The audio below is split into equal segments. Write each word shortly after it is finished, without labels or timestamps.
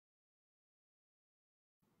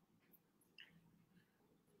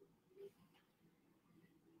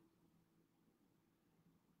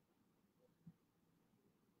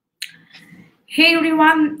Hey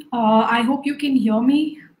everyone, I hope you can hear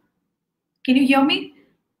me. Can you hear me?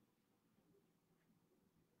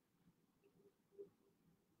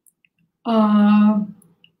 Uh,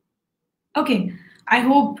 okay, I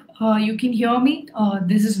hope you can hear me.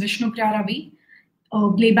 This is Vishnupriya Ravi,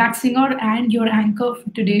 playback singer and your anchor for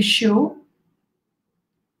today's show.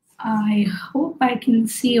 I hope I can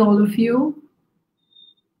see all of you.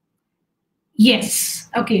 Yes,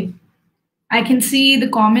 okay. I can see the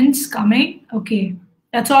comments coming. Okay,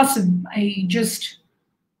 that's awesome. I'm just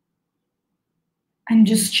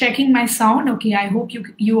checking my sound. Okay, I hope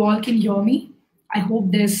you all can hear me. I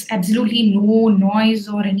hope there's absolutely no noise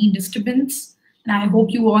or any disturbance. And I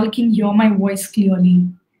hope you all can hear my voice clearly.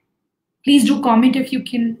 Please do comment if you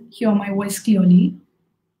can hear my voice clearly.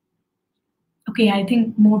 Okay, I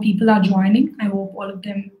think more people are joining. I hope all of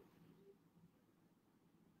them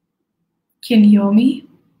can hear me.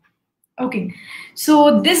 Okay,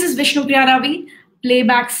 so this is Vishnupriya Ravi,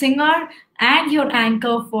 playback singer and your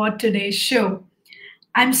anchor for today's show.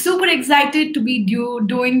 I'm super excited to be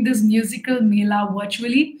doing this musical Mela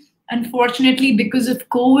virtually. Unfortunately, because of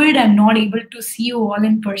COVID, I'm not able to see you all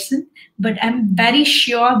in person. But I'm very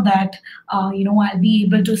sure that I'll be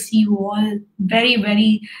able to see you all very,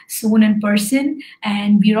 very soon in person,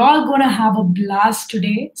 and we're all gonna have a blast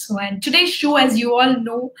today. So, and today's show, as you all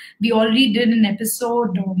know, we already did an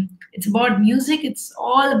episode. It's about music. It's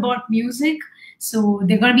all about music. So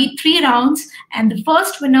there are going to be 3 rounds, and the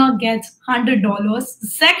first winner gets $100, the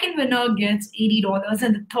second winner gets $80,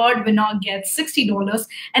 and the third winner gets $60.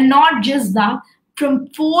 And not just that, from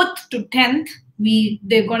 4th to 10th,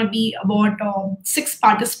 they're going to be about 6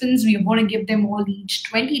 participants. We are going to give them all each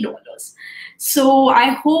 $20. So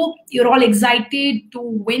I hope you're all excited to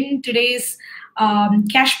win today's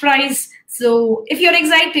cash prize. So if you're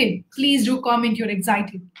excited, please do comment you're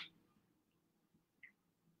excited.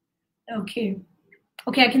 Okay.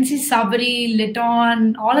 Okay, I can see Sabri,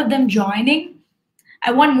 Liton, all of them joining.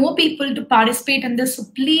 I want more people to participate in this, so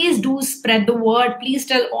please do spread the word. Please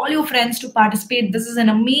tell all your friends to participate. This is an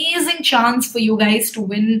amazing chance for you guys to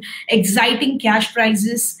win exciting cash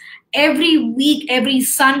prizes. Every week, every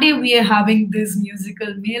Sunday, we are having this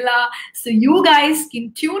musical Mela. So you guys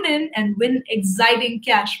can tune in and win exciting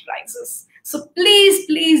cash prizes. So please,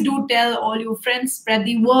 please do tell all your friends, spread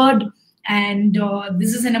the word. And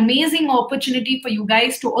this is an amazing opportunity for you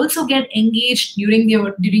guys to also get engaged during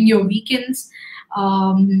your weekends.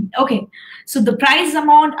 Okay, so the prize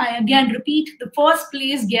amount, I again repeat, the first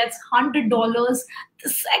place gets $100, the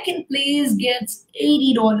second place gets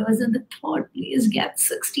 $80, and the third place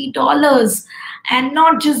gets $60. And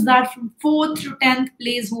not just that, from 4th to 10th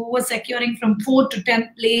place, who was securing from 4th to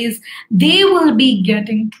 10th place, they will be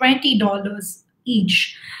getting $20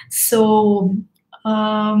 each. So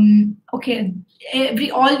okay,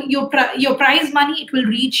 your prize money, it will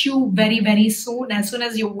reach you very, very soon. As soon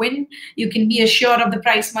as you win, you can be assured of the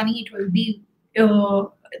prize money. It will be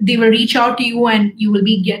they will reach out to you and you will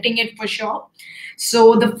be getting it for sure.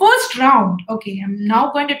 So the first round, okay, I'm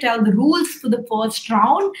now going to tell the rules for the first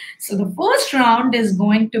round. So the first round is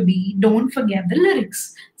going to be, don't forget the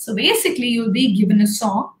lyrics. So basically, you'll be given a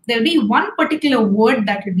song. There'll be one particular word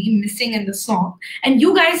that will be missing in the song, and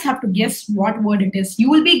you guys have to guess what word it is.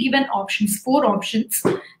 You will be given options, 4 options.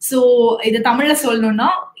 So இது தமிழ்ல சொல்லணும்னா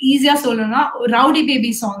ஈஸியா சொல்லணும்னா rowdy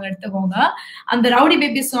baby song எடுத்துக்கோங்க. அந்த rowdy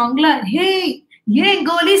baby சாங்ல ஹே ஏன்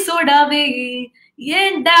கோலி சோடாவே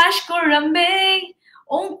ஏன் dash குழம்பே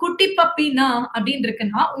ஓம் குட்டி பப்பினா அப்படின்னு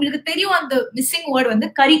இருக்குன்னா உங்களுக்கு தெரியும் அந்த மிஸ்ஸிங் வேர்ட் வந்து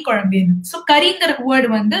கறி குழம்பேன்னு. ஸோ கறிங்கிற வேர்டு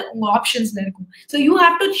வந்து உங்க ஆப்ஷன்ஸ்ல இருக்கும். So you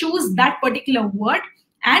have to choose that particular word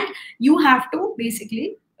and you have to basically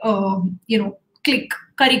click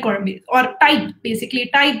curry korambi or basically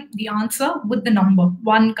type the answer with the number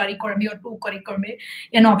 1 curry korambi or 2 curry korambi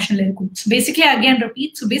an option la irukum. So basically, again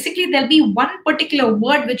repeat, so basically there'll be one particular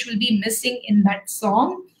word which will be missing in that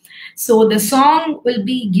song. So the song will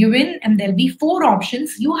be given and there'll be 4 options.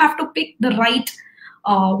 You have to pick the right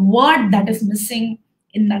word that is missing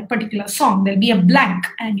in that particular song. There'll be a blank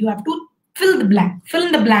and you have to fill in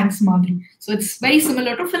the blanks, Madhuri. So it's very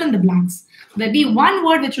similar to fill in the blanks. There'll be one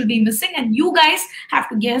word which will be missing and you guys have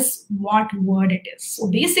to guess what word it is. So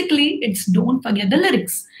basically, it's don't forget the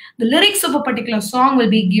lyrics. The lyrics of a particular song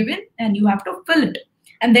will be given and you have to fill it.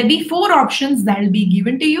 And there'll be 4 options that will be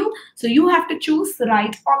given to you. So you have to choose the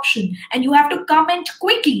right option and you have to comment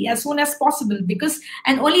quickly as soon as possible, because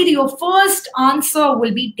and only your first answer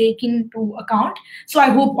will be taken to account. So I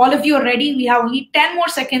hope all of you are ready. We have only 10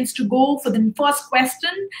 more seconds to go for the first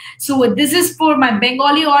question. So this is for my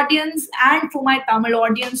Bengali audience and for my Tamil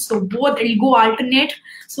audience. So both will go alternate.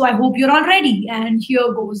 So I hope you're all ready. And here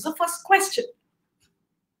goes the first question.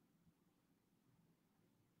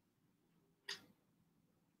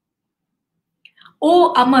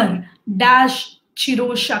 O Amar dash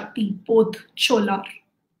Chiro Shakti Poth Cholar.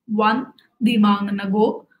 1.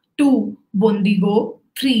 Dimanganago. 2. Bondigo.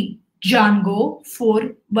 3. Jango.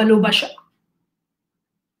 4. Valobasha.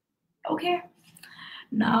 Okay.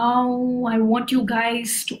 Now I want you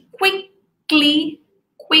guys to quickly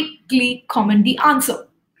comment the answer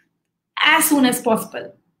as soon as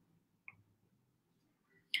possible.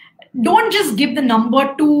 Don't just give the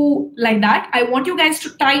number 2 like that. I want you guys to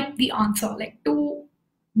type the answer like 2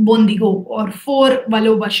 Bondigo or 4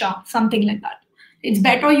 Valobasha, something like that. It's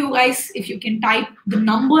better, you guys, if you can type the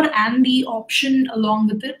number and the option along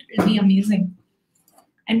with it. It'll be amazing.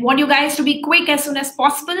 And want you guys to be quick as soon as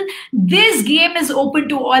possible. This game is open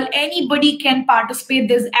to all. Anybody can participate.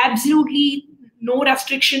 There's absolutely no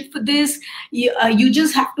restriction for this. You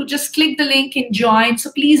just have to just click the link and join.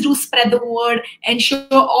 So please do spread the word and show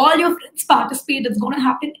all your friends participate. It's going to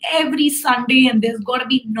happen every Sunday and there's going to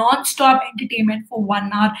be non-stop entertainment for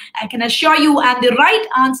 1 hour. I can assure you. And the right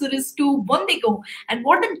answer is 2 Bondigo. And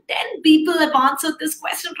more than 10 people have answered this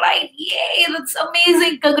question right. Yay, that's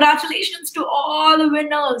amazing. Congratulations to all the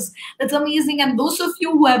winners. That's amazing. And those of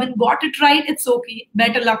you who haven't got it right, it's okay.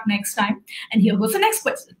 Better luck next time. And here goes the next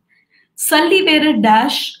question. Salli vera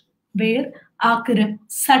dash ver akira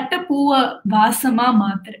sattapuva vasama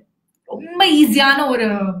matra. ரொம்ப ஈஸியான ஒரு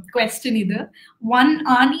question இது. 1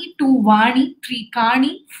 ஆனி 2 வாணி 3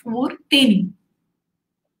 காணி 4 Theni.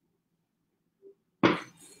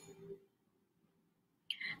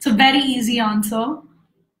 It's a very easy answer.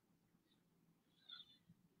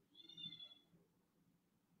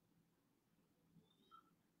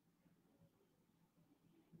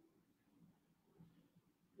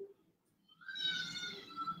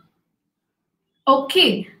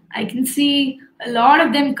 Okay, I can see a lot of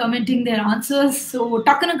them commenting their answers. So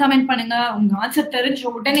டக்குனு comment பண்ணுங்க. உங்க answer தெரிஞ்ச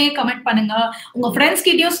உடனே கமெண்ட் பண்ணுங்க. உங்க ஃப்ரெண்ட்ஸ்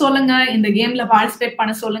கிட்டயும் சொல்லுங்க இந்த கேம்ல பார்ட்டிசிபேட்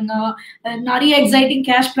பண்ண சொல்லுங்க. நிறைய எக்ஸைட்டிங்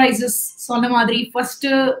கேஷ் பிரைசஸ் சொன்ன மாதிரி ஃபர்ஸ்ட்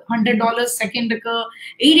 $100, செகண்டுக்கு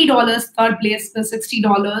 $80, தேர்ட் பிளேஸ்க்கு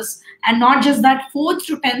 $60, and not just that, 4th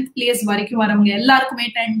to 10th place வரைக்கும் வரவங்க எல்லாருக்குமே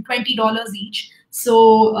 $10-20 each. So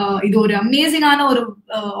இது ஒரு அமேசிங்கான ஒரு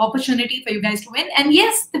opportunity for you guys to win. And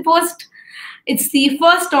yes, it's the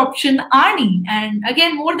first option, Ani. And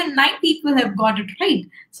again, more than 9 people have got it right.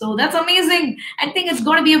 So that's amazing. I think it's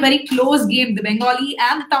going to be a very close game. The Bengali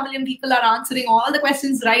and the Tamilian people are answering all the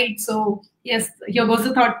questions right. So yes, here goes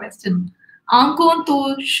the third question. Ankon to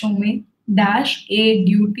shome dash a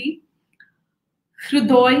duty.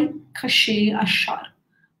 Hridoy khashe ashar.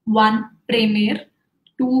 1 Premier.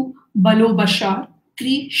 2 Balo Bashar.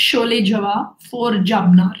 3 Shole Java. 4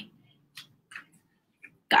 Jabnar.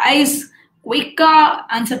 Guys,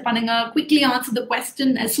 quickly answer the question.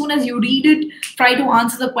 As soon as you read it, try to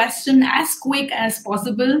answer the question as quick as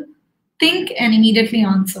possible. Think and immediately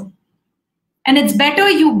answer. And it's better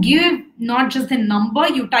you give not just the number,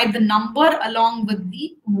 you type the number along with the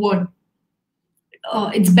word.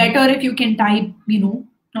 It's better if you can type,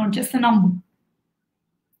 not just the number.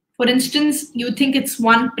 For instance, you think it's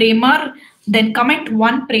 1 Premier, then comment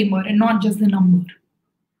 1 Premier and not just the number.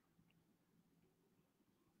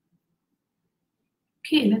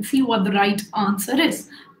 Okay, let's see what the right answer is.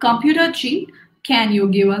 Computer G, can you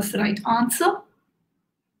give us the right answer?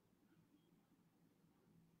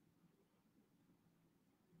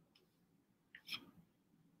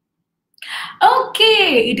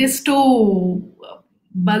 Okay, it is to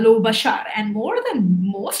Balo Bashar, and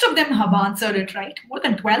most of them have answered it right. More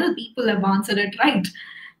than 12 people have answered it right.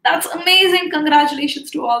 That's amazing.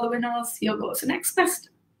 Congratulations to all the winners. Here goes the next question.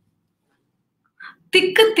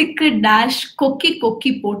 Tikku dash koki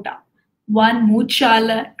pota. 1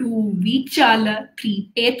 Muchala, 2 Vichala,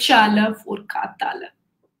 3 Pechala, 4 Katala.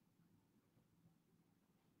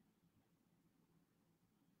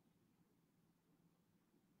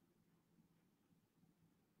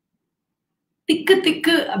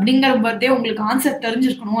 திக்கு அப்படிங்கிற போதே உங்களுக்கு answer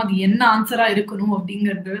தெரிஞ்சிருக்கணும். அது என்ன ஆன்சரா இருக்கணும்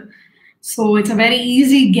அப்படிங்கிறது. So it's a very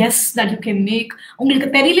easy guess that you can make. உங்களுக்கு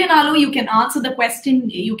தெரியலனாலும் you can answer the question.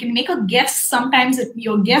 You can make a guess. Sometimes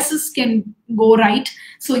your guesses can go right.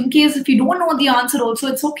 So in case if you don't know the answer also,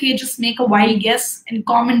 it's okay. Just make a wild guess and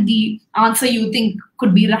comment the answer you think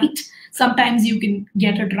could be right. Sometimes you can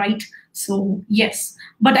get it right. So yes,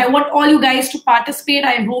 but I want all you guys to participate.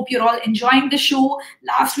 I hope you're all enjoying the show.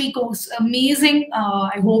 Last week was amazing.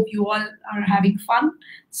 I hope you all are having fun.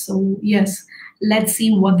 So yes, let's see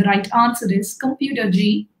what the right answer is. Computer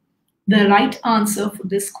G, the right answer for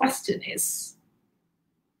this question is,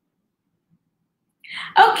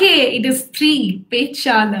 okay, it is 3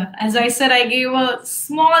 Pechala. As I said, I gave a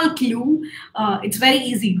small clue. It's very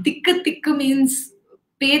easy. Tikku means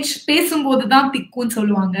பேசும்போது தான் திக்குன்னு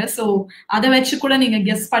சொல்லுவாங்க. So அத வச்சு கூட நீங்க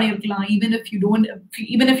guess பண்ணிருக்கலாம், even if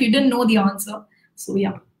you didn't know the answer. So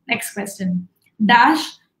yeah, next question. Dash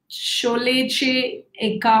sholeche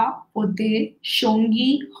eka pote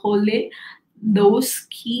shongi hole dos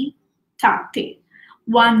ki tate.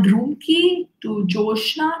 One room key, two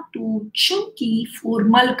Joshna, two Chunki, four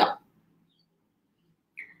Malka.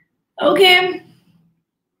 Okay.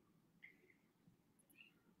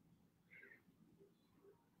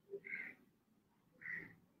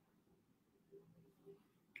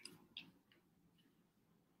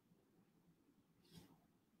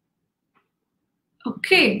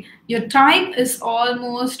 Okay, your time is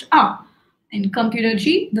almost up. In computer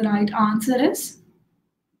G, the right answer is.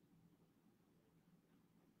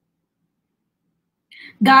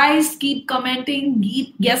 Guys, keep commenting, keep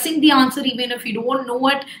guessing the answer even if you don't know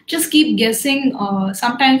it. Just keep guessing.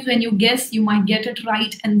 Sometimes when you guess, you might get it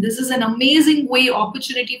right. And this is an amazing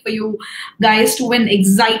opportunity for you guys to win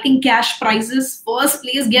exciting cash prizes. First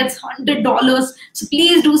place gets $100. So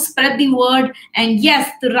please do spread the word. And yes,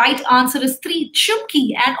 the right answer is 3 Chumki.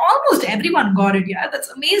 And almost everyone got it. Yeah, that's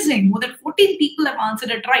amazing. More than 14 people have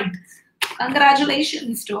answered it right.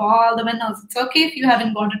 Congratulations to all the winners. It's okay if you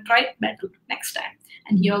haven't got it right. Better next time.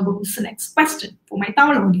 And here goes the next question for my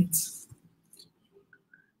Tamil audience.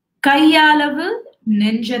 Kayyalavu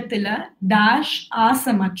nenjathila dash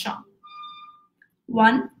asamacham.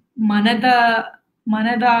 1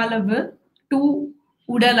 manadalavu, 2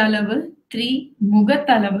 udalalavu, 3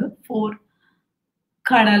 mugathalavu, 4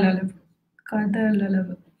 kadalalavu.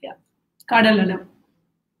 Yeah, kadalalavu.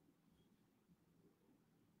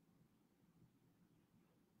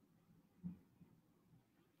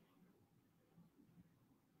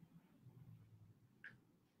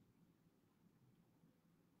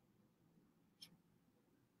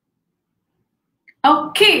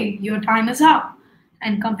 Okay, your time is up.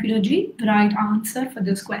 And computer G, the right answer for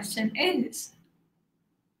this question is.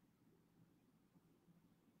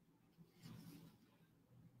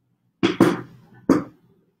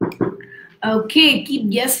 Okay, keep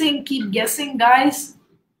guessing, guys.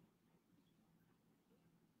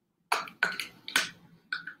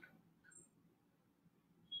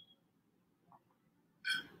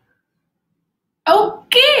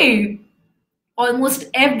 Okay, almost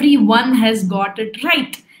everyone has got it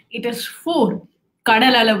right. It is 4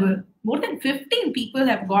 kadalalavu. More than 15 people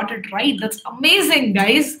have got it right. That's amazing,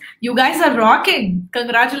 guys. You guys are rocking.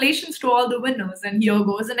 Congratulations to all the winners. And here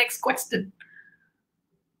goes the next question.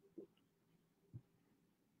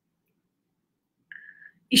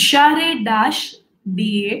 Ishare dash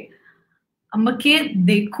diye amake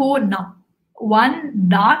dekho na. 1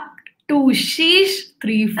 dak, 2 sheesh,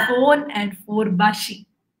 3 phone, and 4 bashi.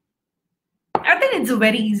 I think it's a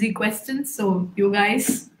very easy question, so you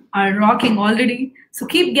guys are rocking already. So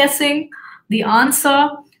keep guessing the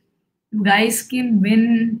answer. You guys can win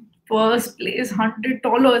first place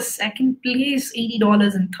 $100, second place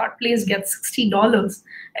 $80, and third place gets $60.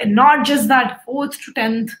 And not just that, 4th to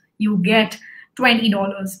 10th you get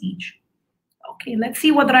 $20 each. Okay, let's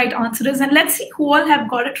see what the right answer is, and let's see who all have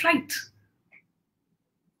got it right.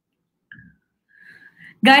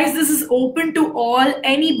 Guys, this is open to all.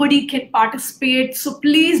 Anybody can participate. So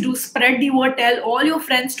please do spread the word. Tell all your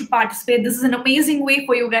friends to participate. This is an amazing way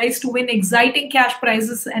for you guys to win exciting cash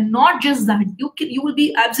prizes. And not just that, you will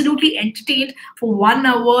be absolutely entertained for 1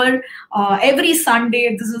 hour every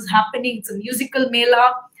Sunday. This is happening. It's a musical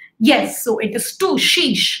Mela. Yes, so it is 2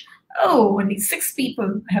 sheesh. Oh, only 6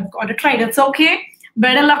 people have got it right. It's okay.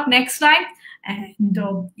 Better luck next time. And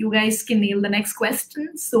you guys can nail the next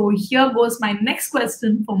question. So here goes my next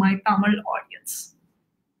question for my Tamil audience.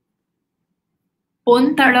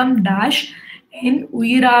 Pontadam dash in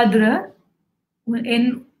uyiradura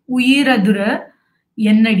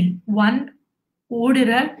ennadi. 1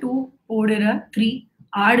 odira, 2 odira, 3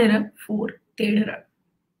 adira, 4 tedira.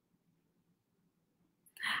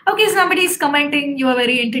 Okay, somebody's commenting. You are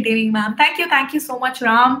very entertaining, ma'am. Thank you so much,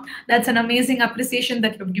 Ram. That's an amazing appreciation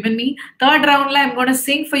that you've given me. Third round, I'm going to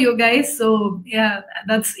sing for you guys. So yeah,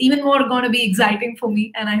 that's even more going to be exciting for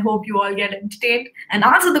me. And I hope you all get entertained and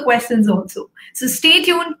answer the questions also. So stay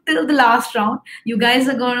tuned till the last round. You guys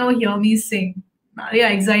are going to hear me sing. Yeah,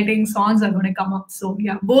 exciting songs are going to come up. So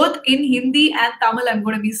yeah, both in Hindi and Tamil, I'm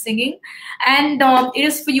going to be singing. And it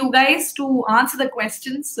is for you guys to answer the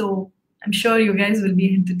questions. So I'm sure you guys will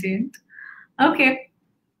be entertained. Okay.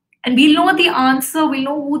 And we'll know the answer, we'll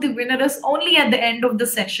know who the winner is only at the end of the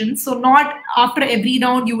session. So not after every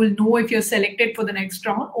round you will know if you're selected for the next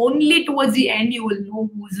round. Only towards the end you will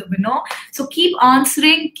know who's the winner. So keep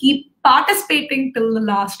answering, keep participating till the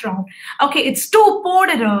last round. Okay, it's two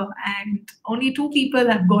porter and only two people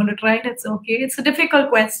have got it right. It's okay. It's a difficult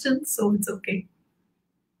question, so it's okay.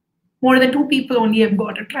 More than two people only have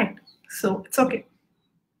got it right. So it's okay.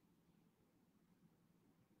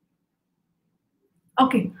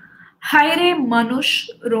 Okay. Haire Manush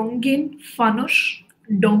Rongin Fanush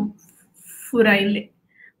Dom Furaile.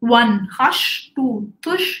 One hush, two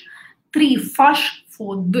tush, three fush,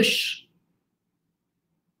 four dush.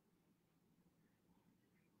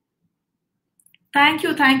 Thank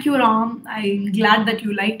you, Ram. I'm glad that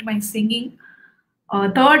you liked my singing.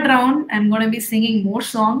 Third round, I'm going to be singing more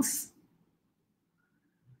songs.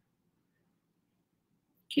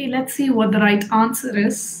 Okay, let's see what the right answer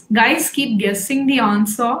is. Guys, keep guessing the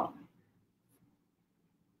answer.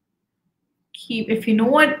 If you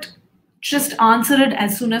know it, just answer it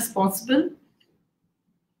as soon as possible.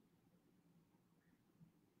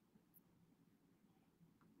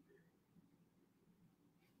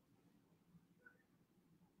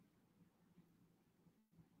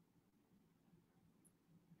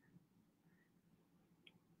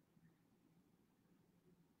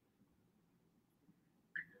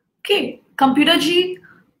 Okay, Computer G,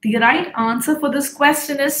 the right answer for this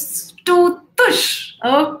question is to tush.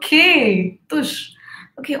 Okay, tush.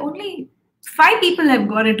 Okay, only five people have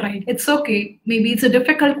got it right. It's okay. Maybe it's a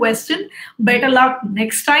difficult question. Better luck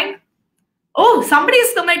next time. Oh, somebody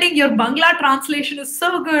is commenting your Bangla translation is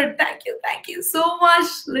so good. Thank you so much,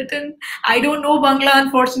 Liton. I don't know Bangla,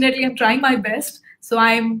 unfortunately. I'm trying my best. So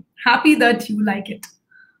I'm happy that you like it.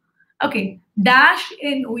 Okay, dash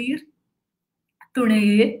in uir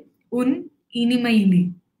துணையே உன் இனிமையிலே.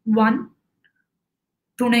 One,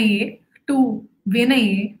 துணையே. Two,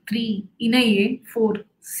 வினையே. Three, இணையே. Four,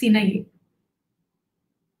 சினையே.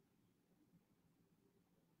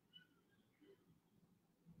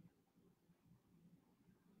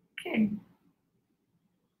 Okay.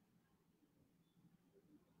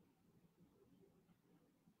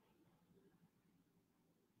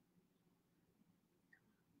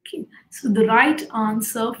 Okay. So the right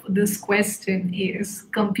answer for this question is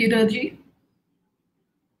Computer G.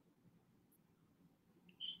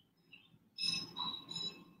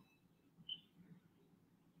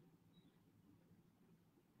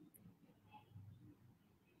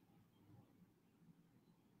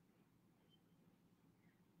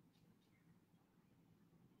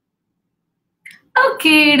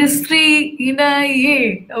 Okay, it is three in a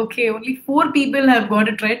A. Okay, only four people have got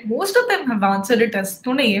it right. Most of them have answered it as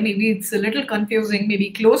Tune. Maybe it's a little confusing, maybe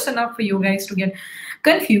close enough for you guys to get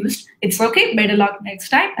confused. It's okay, better luck next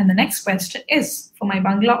time. And the next question is for my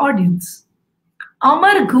Bangla audience.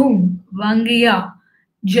 Amar Ghum Vangiya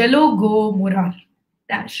Jelo Go Murar.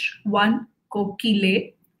 Dash. One,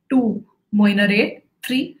 Kokile. Two, Moinare.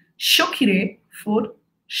 Three, Shokire. Four,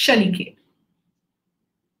 Shalike.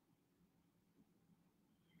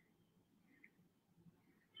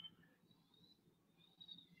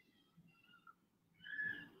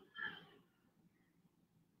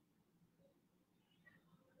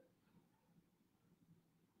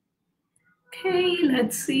 Okay,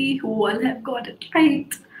 let's see who all have got it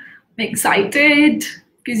right. I'm excited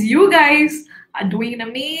because you guys are doing an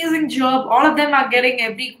amazing job. All of them are getting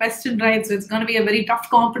every question right, so it's going to be a very tough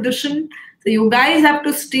competition. So you guys have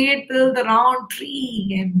to stay till the round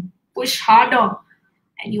three and push harder,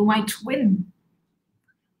 and you might win.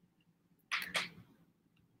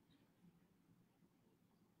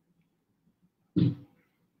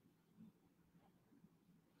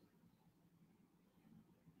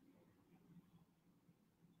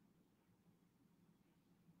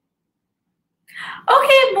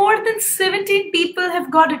 Okay, more than 17 people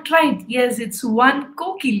have got it right. Yes, it's one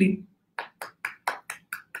kokili.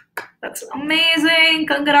 That's amazing.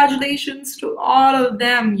 Congratulations to all of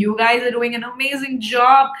them. You guys are doing an amazing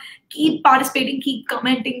job. Keep participating, keep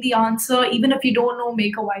commenting the answer. Even if you don't know,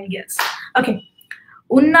 make a wild guess. Okay.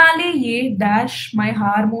 Unnale ye dash my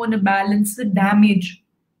hormone balance damage.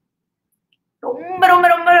 ரொம்ப ரொம்ப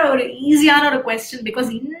ரொம்ப ஒரு ஈஸியான ஒரு question because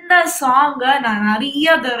இந்த சாங்க நான் நிறைய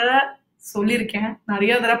தடவை சொல்லியிருக்கேன்,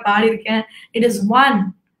 நிறைய தடவை பாடியிருக்கேன். இட் இஸ் ஒன்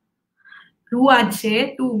டூ ஆச்சு,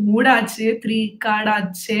 டூ மூடாச்சு, த்ரீ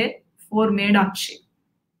காடாச்சு, ஃபோர் மேடாச்சு.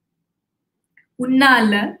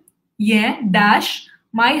 உன்னால ஏன் dash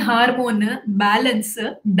my hormone balance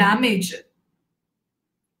damage.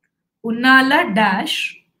 உன்னால dash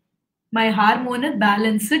my hormone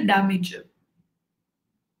balance damage.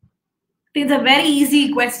 It's a very easy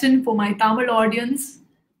question for my Tamil audience.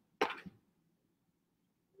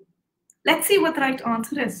 Let's see what the right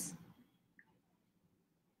answer is.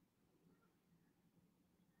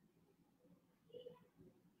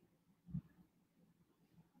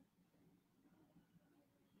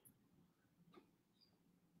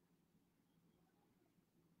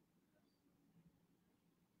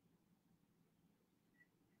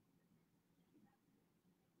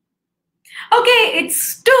 Okay,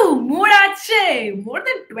 it's two. Murache. More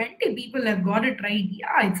than 20 people have got it right.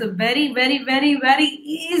 Yeah, it's a very, very, very, very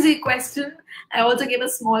easy question. I also gave a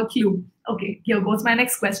small clue. Okay, here goes my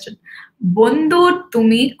next question. Bondu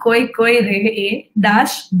tumi koi koi re e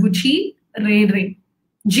dash buchi re re.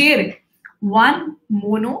 J re. One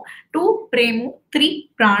mono, two premu,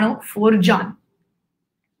 three prano, four Jan.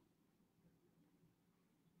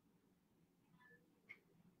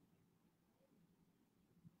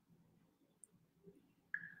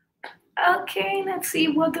 Okay, let's see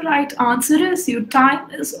what the right answer is. Your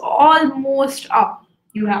time is almost up.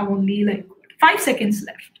 You have only like 5 seconds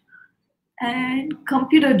left. And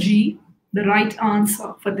computer G, the right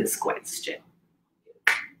answer for this question.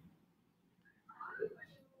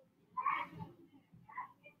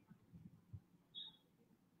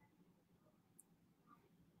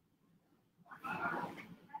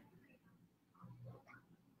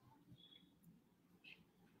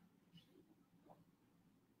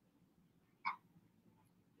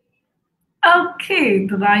 Okay,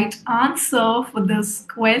 the right answer for this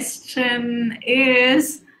question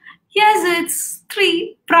is yes, it's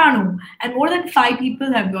three prano, and more than five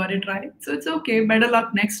people have got it right. So it's okay. Better luck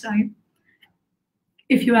next time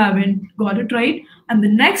if you haven't got it right. And the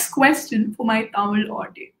next question for my Tamil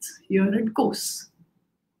audience. Here it goes.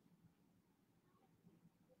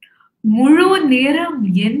 முழு நேரம்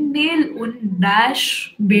என்மேல் உன் dash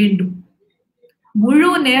வேண்டும்.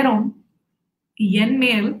 முழு நேரம்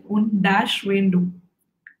என்மேல் உன் dash வேண்டும்.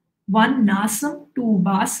 One nasam, two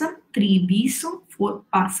basam, three bisum, four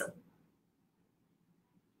pasam.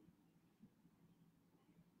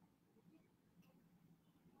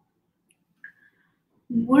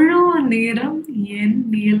 முழு நேரம்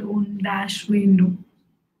என்மேல் உன் dash வேண்டும்.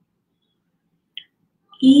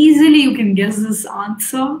 Easily you can guess this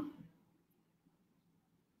answer.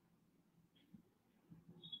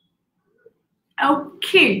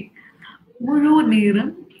 Okay. முழு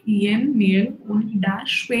நேரம் என்மேல் உன்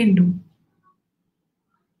dash வேண்டும்.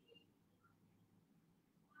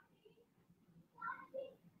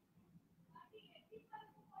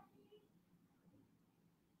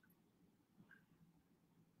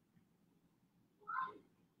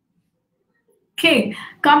 Okay,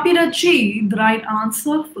 computer G, the right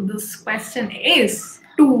answer for this question is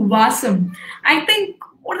to Vasam. I think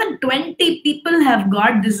more than 20 people have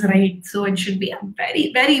got this right. So it should be a very,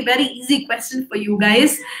 very, very easy question for you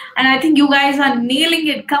guys. And I think you guys are nailing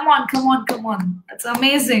it. Come on, come on, come on. That's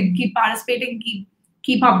amazing. Keep participating,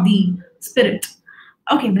 keep up the spirit.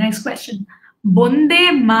 Okay, the next question. Bonde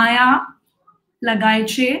Maya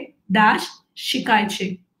Lagaiche dash Shikaiche.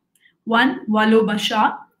 One Valobasha,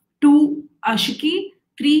 two Ashiki,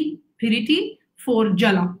 three Piriti, four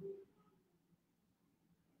Jala.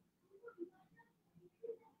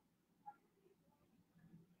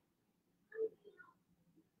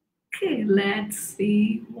 Okay, let's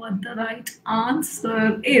see what the right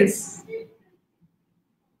answer is.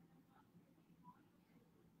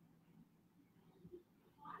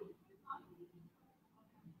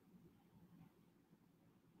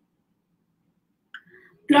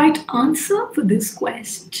 The right answer for this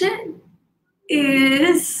question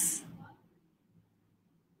is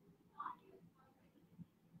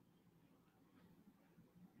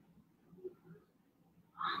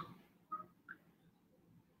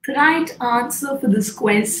the right answer for this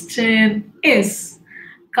question is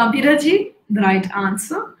Computer Ji, the right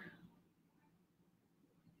answer.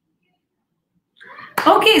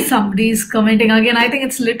 Okay, somebody's commenting again. I think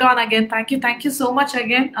it's lit on again. Thank you so much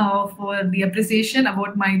again for the appreciation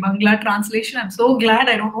about my Bangla translation. I'm so glad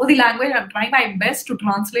I don't know the language. I'm trying my best to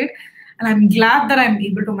translate, and I'm glad that I'm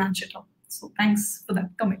able to match it up. So thanks for that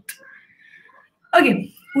comment. Okay,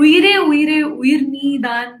 உயிரே உயிரே உயிர்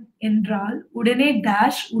நீதான் என்றால் உடனே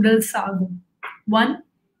dash உடல் சாகும். One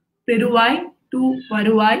பெருவாய், two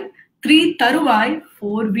வருவாய், three தருவாய்,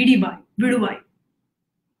 four விடுவாய்.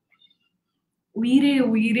 உயிரே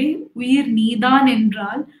உயிரே உயிர் நீதான்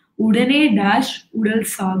என்றால் உடனே dash உடல்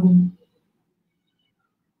சாகும்.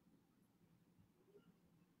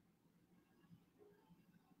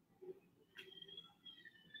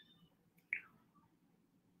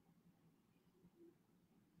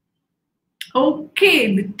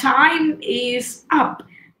 Okay, the time is up.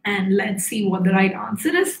 And let's see what the right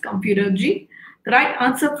answer is, Computer G. The right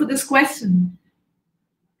answer for this question.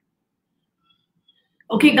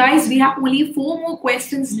 Okay, guys, we have only 4 more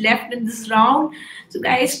questions left in this round. So,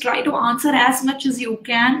 guys, try to answer as much as you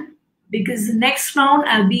can because the next round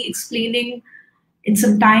I'll be explaining in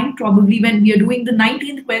some time. Probably when we are doing the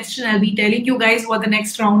 19th question, I'll be telling you guys what the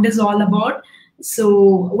next round is all about.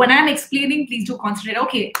 So when I'm explaining, please do concentrate.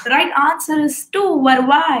 Okay, the right answer is 2 or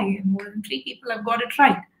why. More than 3 people have got it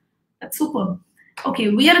right. That's super. Okay,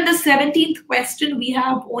 we are in the 17th question. We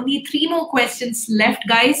have only 3 more questions left,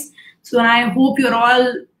 guys. So I hope you're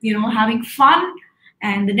all, having fun.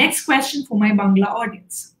 And the next question for my Bangla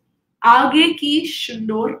audience. Aage ki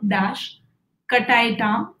shundor dash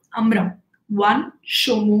kataitam amram. 1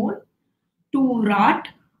 shomor, 2 rat,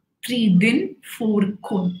 3 din, 4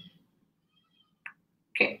 kun.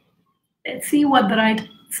 Okay, let's see what the right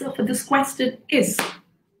answer for this question is.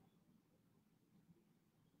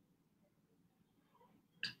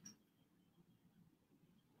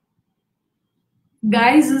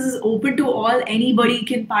 Guys, this is open to all. Anybody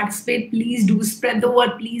can participate. Please do spread the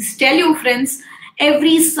word. Please tell your friends.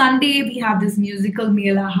 Every Sunday, we have this musical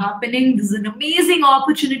Mela happening. This is an amazing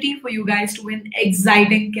opportunity for you guys to win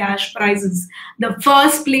exciting cash prizes. The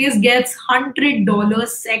first place gets $100,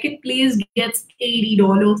 second place gets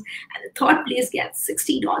 $80, and the third place gets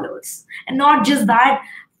 $60. And not just that,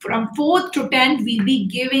 from 4th to 10th, we'll be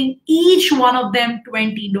giving each one of them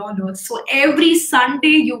 $20. So every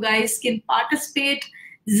Sunday, you guys can participate.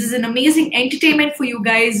 This is an amazing entertainment for you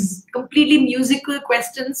guys. Completely musical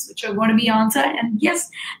questions which are going to be answered. And yes,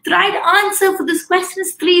 the right answer for this question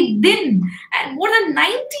is 3 din. And more than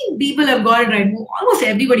 19 people have got it right. Almost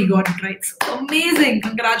everybody got it right. So amazing.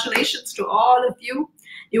 Congratulations to all of you.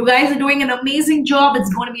 You guys are doing an amazing job.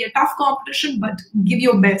 It's going to be a tough competition, but give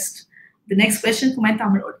your best. The next question for my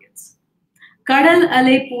Tamil audience. Kadal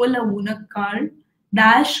alai pola unakkal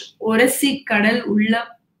dash orasi kadal ulla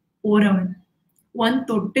oravan. 1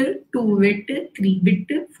 தொட்டு, 2 வெட்டு, 3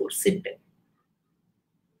 விட்டு, 4 சிட்டு.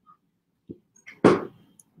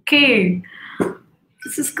 Okay,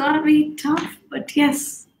 this is gonna be tough, but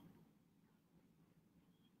yes.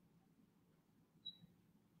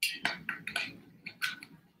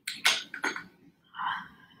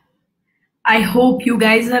 I hope you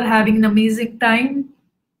guys are having an amazing time.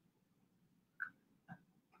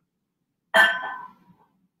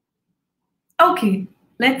 Okay,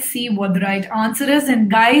 let's see what the right answer is.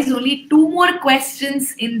 And guys, only 2 more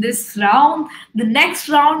questions in this round. The next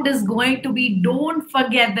round is going to be don't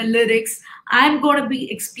forget the lyrics. I'm going to be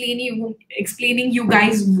explaining you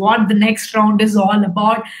guys what the next round is all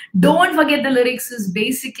about. Don't forget the lyrics is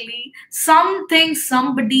basically something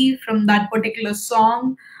somebody from that particular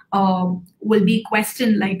song will be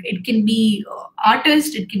questioned. Like it can be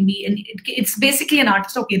artist, it can be it's basically an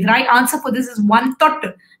artist. Okay, the right answer for this is 1 tot,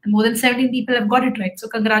 and more than 17 people have got it right. So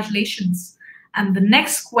congratulations. And the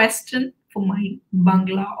next question for my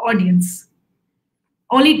Bangla audience.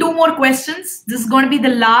 Only 2 more questions. This is going to be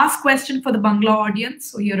the last question for the Bangla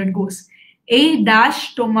audience. So here it goes. A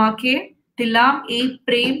dash tomake dilam, a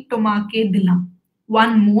prem tomake dilam.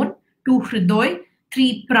 1 more, 2 hridoy,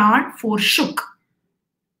 3 pran, 4 shuk.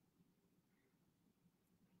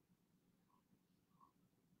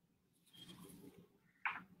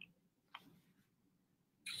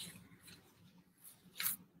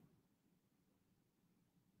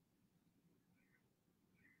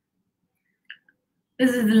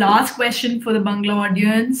 This is the last question for the Bangla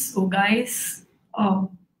audience. So guys,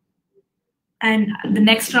 and the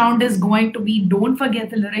next round is going to be don't forget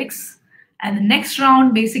the lyrics. And the next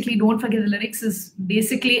round, basically, don't forget the lyrics is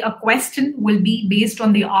basically a question will be based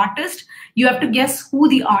on the artist. You have to guess who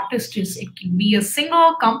the artist is. It can be a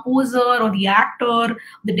singer, composer, or the actor,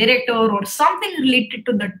 the director, or something related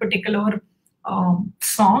to that particular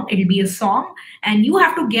song. It will be a song, and you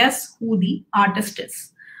have to guess who the artist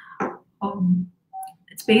is.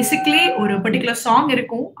 It's basically or a particular song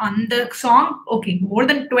இருக்கும் அந்த song. Okay, more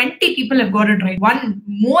than 20 people have got it right.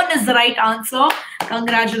 1 is the right answer.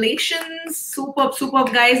 Congratulations. Superb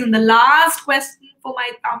guys. And the last question for my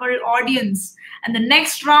Tamil audience, and the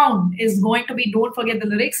next round is going to be don't forget the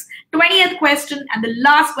lyrics. 20th question and the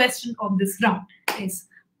last question of this round is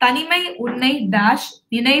தனிமை உன்னை dash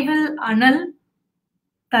நினைவில் அனல்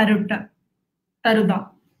தருதா.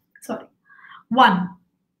 Sorry. 1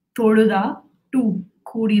 தொழுதா, 2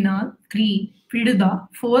 கூடினால், 3 பிடுதா,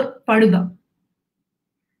 4 படுதா.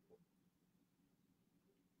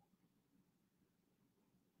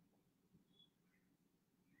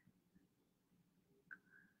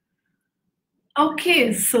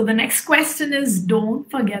 Okay, so the next question is don't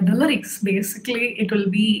forget the lyrics. Basically, it will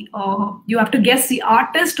be you have to guess the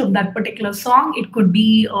artist of that particular song. It could be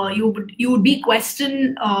you would be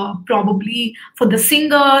questioned probably for the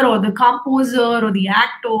singer or the composer or the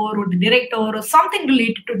actor or the director or something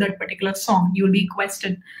related to that particular song. You will be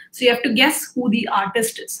questioned. So you have to guess who the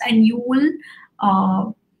artist is, and you will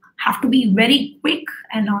have to be very quick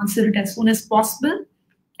and answer it as soon as possible.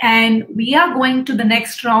 And we are going to the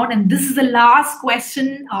next round, and this is the last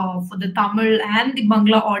question for the Tamil and the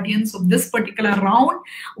Bangla audience of this particular round.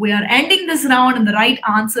 We are ending this round, and the right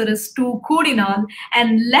answer is 2 Kodinal.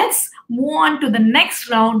 And let's move on to the next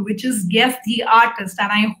round, which is Guess the Artist.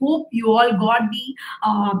 And I hope you all got the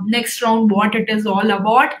next round, what it is all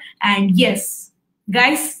about. And yes,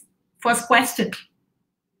 guys, first question.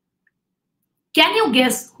 Can you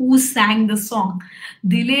guess who sang the song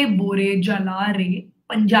Dile Bore Jala Re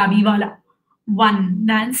Punjabi Wala? 1.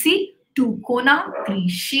 Nancy, 2. Kona, 3.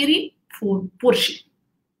 Shiri, 4. Porshi.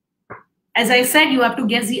 As I said, you have to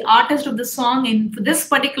guess the artist of the song, and for this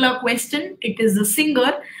particular question, it is the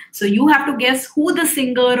singer. So you have to guess who the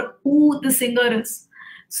singer is.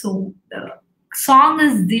 So the song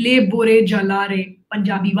is Dile Bore Jala Re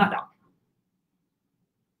Punjabi Wala.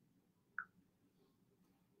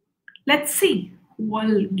 Let's see who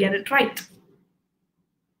will get it right.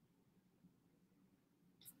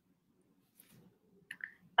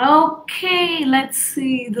 Okay, let's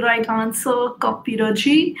see the right answer.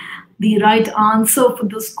 Kapiraji. The right answer for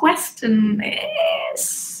this question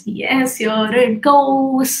is yes, here it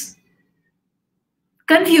goes.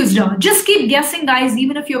 Confused. Just keep guessing, guys.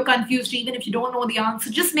 Even if you're confused, even if you don't know the answer,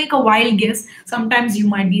 just make a wild guess. Sometimes you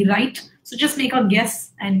might be right. So just make a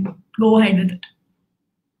guess and go ahead with it.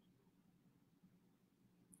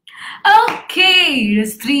 Okay, it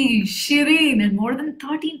is 3, Shireen, and more than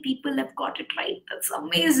 13 people have got it right. That's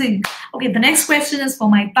amazing. Okay, the next question is for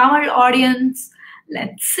my Tamil audience.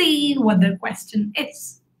 Let's see what the question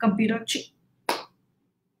is. Computer check.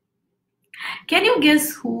 Can you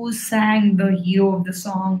guess who sang the hero of the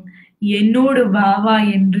song Yennodu Vava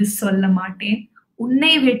Endru Solla Maten?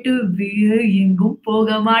 Unnai Vettu Veru Engum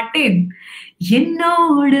Poga Maten.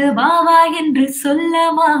 Yennodu Vava Endru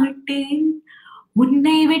Solla Maten. It's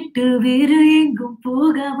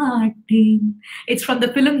from the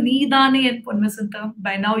film Needane and Ponvasantham.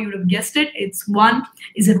 By now you would have guessed it. It's 1.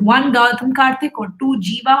 Is it 1 Gautam Karthik, or 2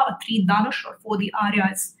 Jiva, or 3 Dhanush, or 4 the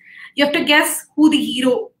Aryas? You have to guess who the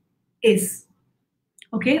hero is.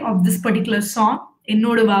 Okay, of this particular song.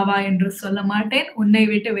 Ennodu Vava Endru Solla Maten, Unnai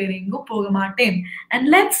Vettu Veru Engum Poga Maten. And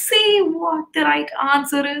let's see what the right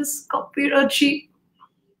answer is. Kapirachi.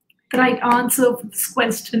 The right answer for this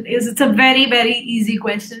question is, it's a very, very easy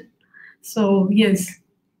question. So yes,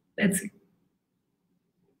 let's see.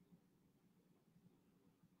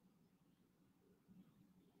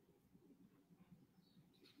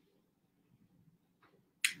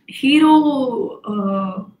 Hero,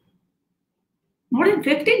 more than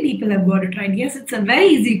 15 people have got it right. Yes, it's a very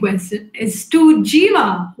easy question. It's 2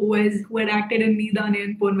 Jiva, who had acted in Needane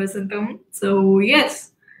and Ponvasantham. So yes.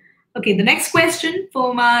 Okay, the next question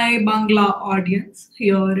for my Bangla audience.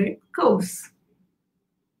 Here it goes.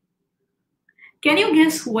 Can you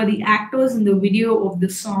guess who are the actors in the video of the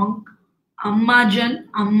song Ammajan,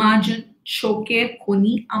 Ammajan, Choke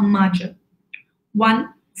Koni Ammajan?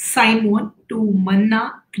 1. Simon, 2.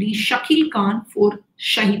 Manna, 3. Shakil Khan, 4.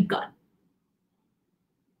 Shahid Khan.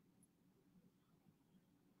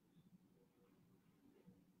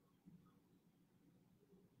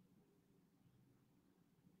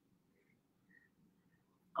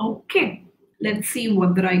 Okay, let's see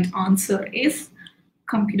what the right answer is.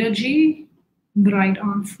 Computer G, the right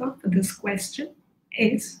answer for this question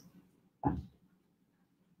is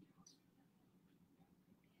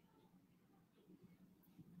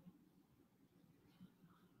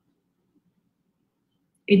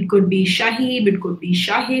it could be Shahib, it could be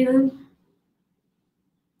Shahil.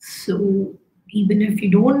 So even if you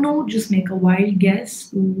don't know, just make a wild guess,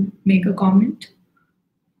 to make a comment.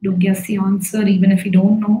 Don't guess the answer even if you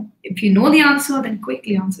don't know. If you know the answer, then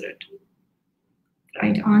quickly answer it.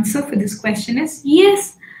 Right answer for this question is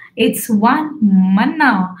yes, it's 1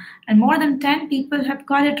 Manna, and more than 10 people have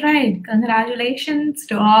got it right. Congratulations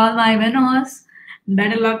to all my winners.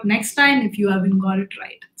 Better luck next time if you haven't got it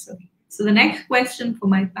right. So the next question for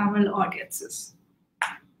my Tamil audiences.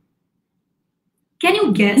 Can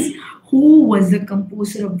you guess who was the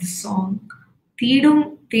composer of the song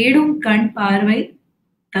Thedum Thedum Kan Parvai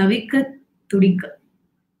Tavika Tudika?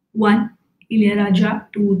 1. Ilayaraja,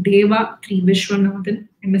 2. Deva, 3. Vishwanathan,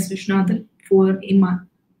 MS Vishwanathan, 4. Iman.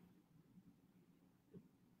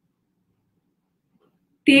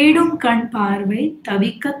 Thedum Kan Parvai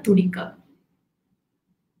Tavika Tudika.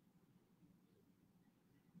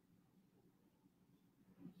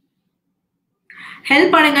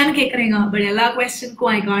 Help padanganu kekkurenga, but ella question ko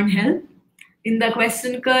I can't help. In the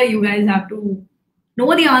question ka you guys have to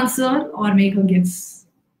know the answer or make a guess.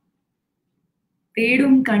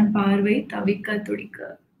 Thedum Kan Parvai Tavika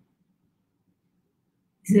Tudika.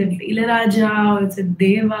 Is it Ilayaraja, or is it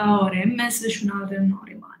Deva, or MS Vishwanathan, or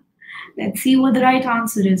Iman? Let's see what the right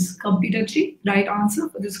answer is. Computer G, right answer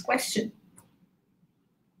for this question.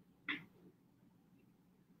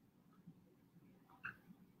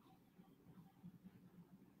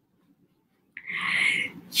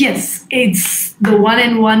 Yes, it's the one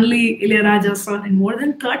and only Ilayaraja song, and more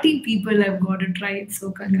than 13 people have got it right.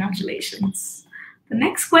 So congratulations. The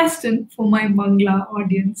next question for my Bangla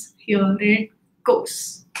audience, here it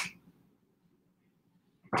goes.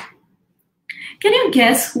 Can you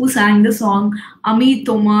guess who sang the song Ami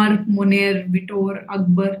Tomar Moner Vitor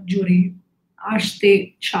Akbar Jure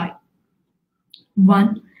Ashte Chai?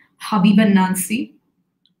 1. Habib and Nancy.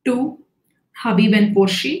 2. Habib and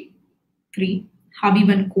Porshi. 3. Habib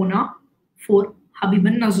and Kona. 4. Habib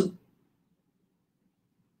and Nazu.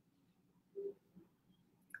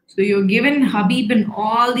 So you're given Habib in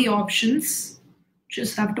all the options.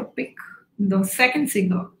 Just have to pick the second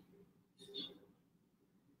singer.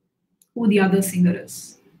 Who the other singer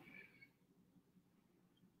is.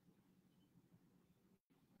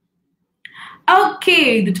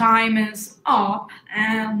 Okay, the time is up,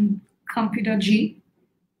 and Computer G,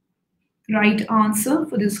 right answer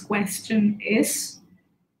for this question is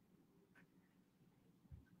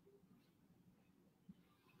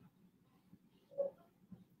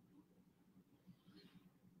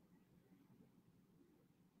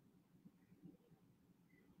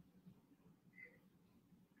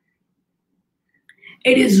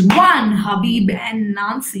it is 1, Habib and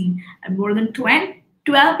Nancy, and more than 12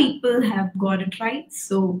 people have got it right.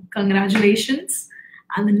 So congratulations.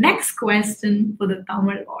 And the next question for the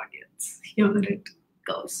Tamil audience. Here it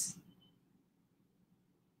goes.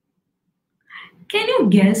 Can you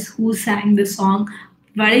guess who sang the song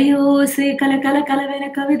வளையோசை கல கல கலவென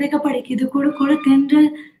கவிதைக படிக்குது குடு குடு தென்றல்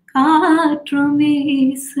காற்றும்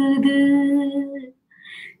வீசுது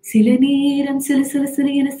சில நேரம் சில சில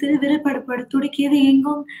சிறு என சிறு விர படப்பட துடிக்கிது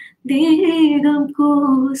எங்கும் தேகம்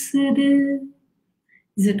கூசுது.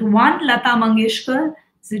 Is it 1, Lata Mangeshkar?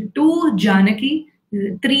 Is it 2, Janaki? Is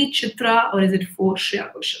it 3, Chitra? Or is it 4,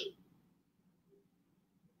 Shreya Ghoshal?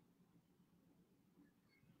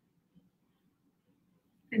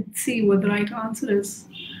 Let's see what the right answer is.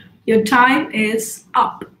 Your time is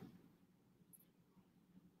up.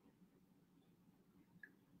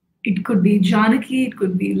 It could be Janaki, it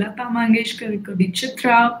could be Lata Mangeshkar, it could be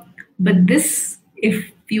Chitra. But this, if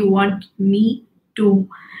you want me to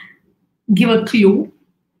give a clue,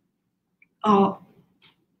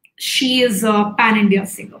 she is a pan-India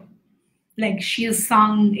singer. Like she has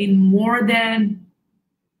sung in more than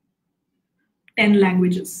 10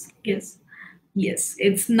 languages. Yes,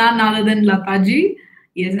 it's none other than Lataji.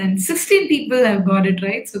 Yes, and 16 people have got it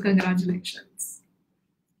right. So congratulations.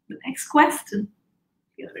 The next question.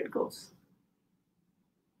 Here it goes.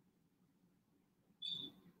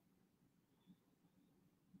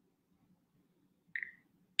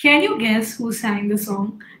 Can you guess who sang the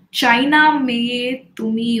song China Meye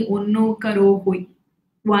Tumi Onno Karo Hoi?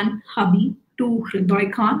 1, Habi. 2,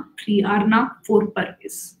 Hridoy Khan. 3, Arna. 4,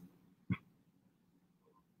 Parvez.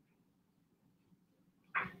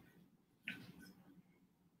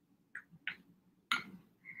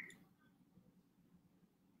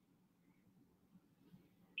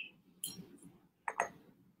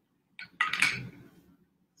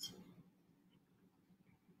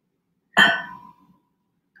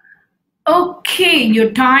 Okay,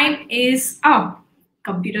 your time is up.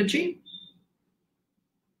 Computer G.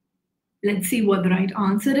 Let's see what the right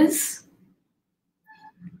answer is.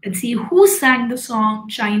 Let's see who sang the song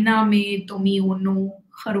China Me Tomi Ono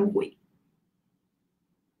Haroi.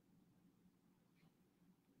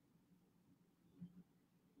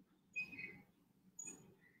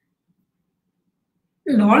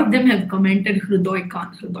 A lot of them have commented Hridoy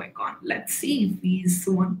Khan. Let's see if he's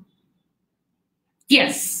the one.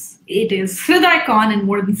 Yes, it is Hridoy Khan, and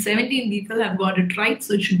more than 17 people have got it right.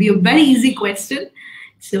 So it should be a very easy question.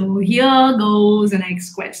 So here goes the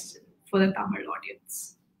next question for the Tamil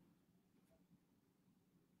audience.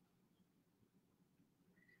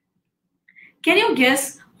 Can you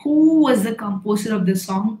guess who was the composer of the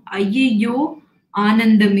song Ayyo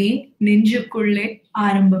Anandame Ninjukulle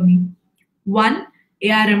Arambami? 1,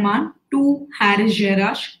 A.R. Rahman. 2, Haris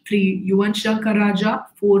Jayaraj. 3, Yuvan Shankar Raja.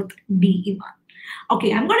 4th, D. Iman.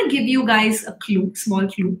 Okay, I'm going to give you guys a clue, small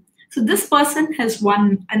clue. So this person has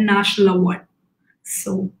won a national award.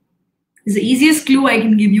 So it's the easiest clue I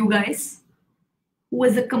can give you guys. Who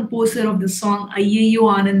was the composer of the song Ayyo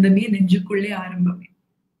Anandame Ninjukulle Arambami?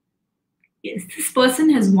 Yes, this person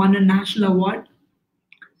has won a national award.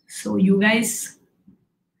 So you guys,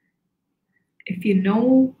 if you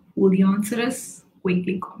know who the answer is,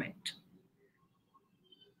 quickly comment.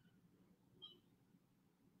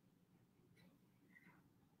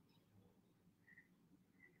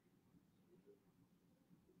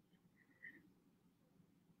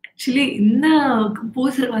 Actually, in the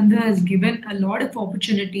composer Vanda has given a lot of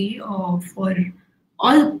opportunity for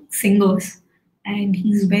all singers, and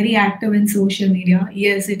he's very active in social media.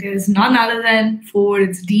 Yes, it is none other than for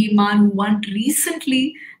its D Man, who won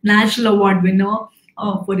recently National Award winner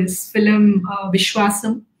for his film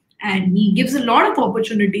Vishwasam, and he gives a lot of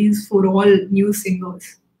opportunities for all new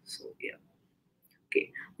singers. So yeah.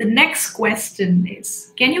 Okay. The next question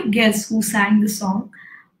is, can you guess who sang the song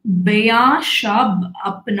Baya Shab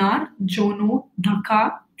Apnar Jono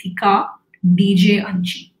Dhaka Thika DJ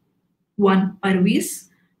Anchi? One Parvis,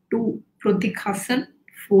 two Pratik Hassan,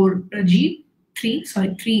 four Rajiv, three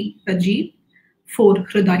Rajiv, four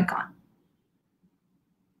Hriday Khan.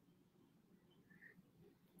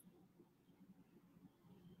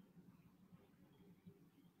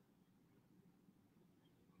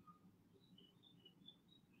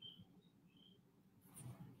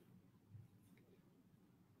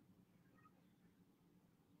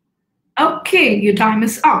 Okay, your time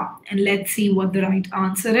is up, and let's see what the right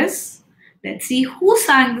answer is. Let's see who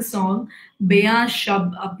sang the song Baya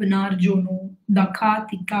Shab Apnar Jono Dhaka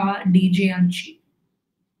Thika DJ Anchi.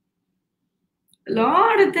 A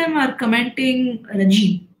lot of them are commenting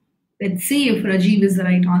Rajiv. Let's see if Rajiv is the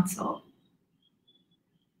right answer.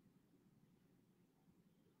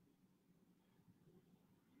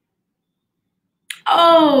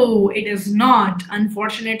 Oh, it is not.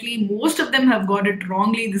 Unfortunately, most of them have got it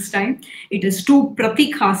wrongly this time. It is to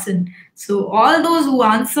Pratik Hassan. So, all those who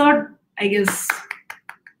answered, I guess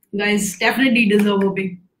you guys definitely deserve a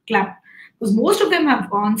big clap because most of them have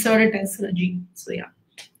answered it as Rajiv. So, yeah.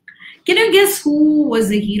 Can you guess who was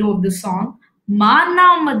the hero of the song?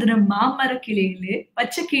 Mana Madra Mamara Kilele,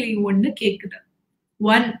 Pachakili Wunda Kekda.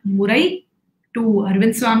 One Murai, two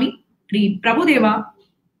Arvind Swami, three Prabhudeva,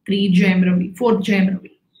 three Jayam Ravi, fourth Jayam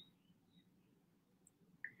Ravi.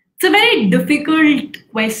 It's a very difficult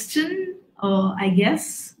question, I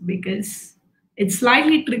guess, because it's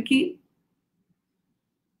slightly tricky.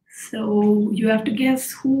 So you have to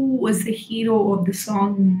guess who was the hero of the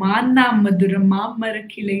song Mana Madura Mamara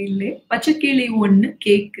Kilele, Pachakili Wunda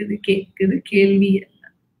Kekda Kelvi.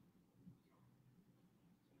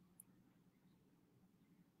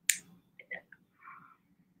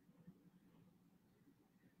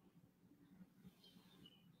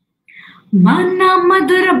 Mana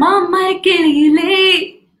Madura Mamara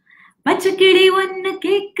Kilele. பச்சைக்கிளி ஒன்னு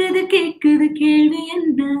கேக்குது கேள்வி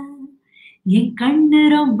என்ன என் கண்ணு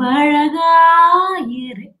ரொம்ப அழகா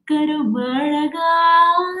இருக்க ரொம்ப அழகா.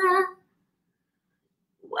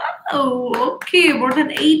 Wow, okay, more than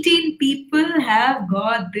 18 people have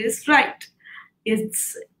got this right. It's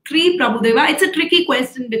three Prabhudeva. It's a tricky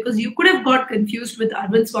question because you could have got confused with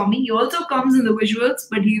Arvind Swami. He also comes in the visuals,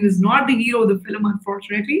 but he was not the hero of the film,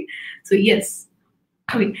 unfortunately. So yes.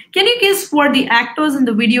 Okay. Can you guess what the actors in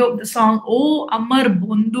the video of the song O Amar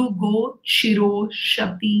Bondu Go Shiro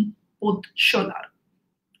Shati Pot Sholar?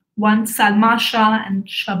 One, Salman Shah and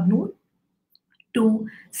Shabnur. Two,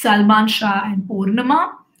 Salman Shah and Purnama.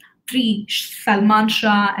 Three, Salman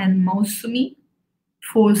Shah and Mausumi.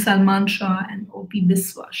 Four, Salman Shah and O.P.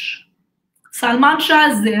 Biswash. Salman Shah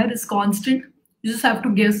is there, is constant. You just have to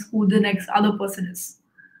guess who the next other person is.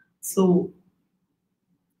 So,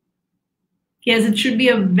 yes, it should be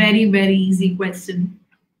a very, very easy question.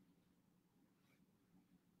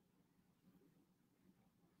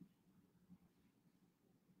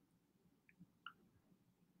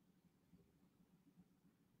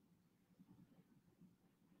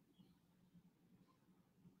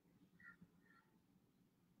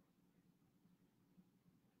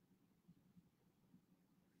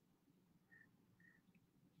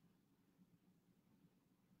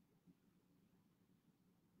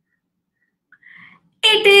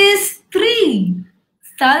 It is three.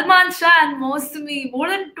 Salman Shah and Mosumi. More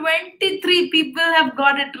than 23 people have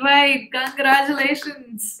got it right.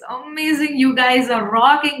 Congratulations. Amazing. You guys are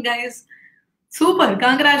rocking, guys. Super.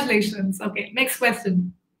 Congratulations. Okay, next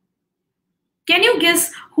question. Can you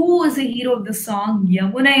guess who was the hero of the song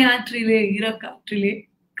Yamunayatrile Irakatrile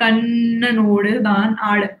Kannanodu Daan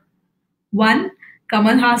Aad? One,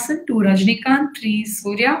 Kamal Hassan. Two, Rajnikant. Three,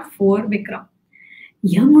 Surya. Four, Vikram.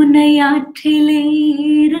 யமுனையாற்றிலே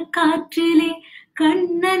காற்றிலே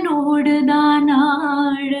கண்ணனோடு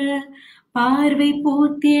தானாட பார்வை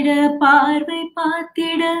பூத்திட பார்வை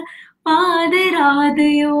பார்த்திட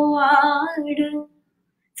பாதராதையோ ஆடு.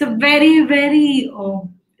 It's a very, very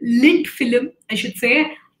lit film, I should say,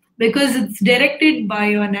 because it's directed by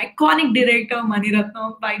an iconic director, Mani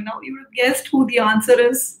Ratnam. By now, you would have guessed who the answer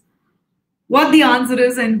is, what the answer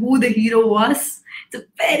is, and who the hero was. It's a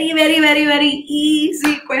very, very, very, very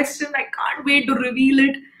easy question. I can't wait to reveal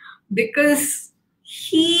it because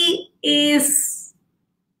He is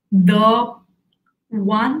the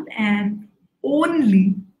one and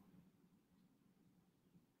only.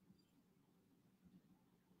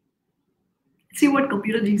 See what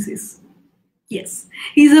computer G says. Yes,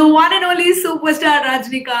 he's the one and only superstar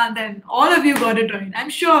Rajnikant, and all of you got it right. I'm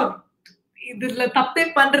sure. இதுல தப்பே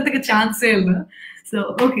பண்றதுக்கு சான்ஸே இல்ல. So,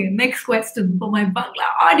 okay, next question for my Bangla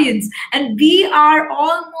audience. And we are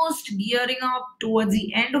almost gearing up towards the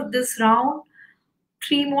end of this round.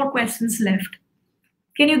 3 more questions left.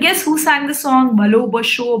 Can you guess who sang the song Balo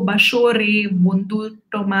Basho Bashore Buntu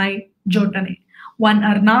Tomai Jotane? 1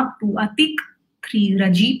 Arnab, 2 Atik, 3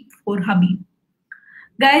 Rajiv, 4 Habib.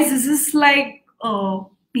 Guys, this is like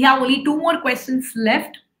we have only 2 more questions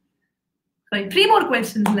left. Sorry, 3 more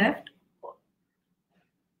questions left.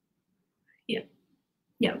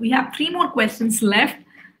 Yeah, we have 3 more questions left.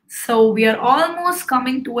 So we are almost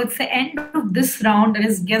coming towards the end of this round, that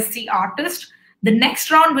is guess the artist. The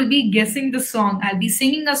next round will be guessing the song. I'll be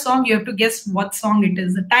singing a song. You have to guess what song it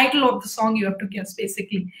is. The title of the song you have to guess,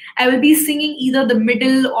 basically. I will be singing either the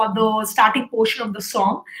middle or the starting portion of the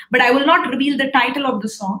song, but I will not reveal the title of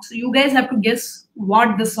the song. So you guys have to guess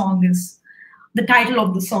what the song is, the title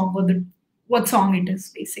of the song, or what song it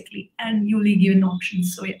is, basically. And you'll be given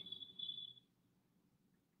options. So yeah.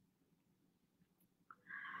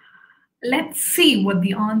 Let's see what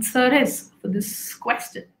the answer is for this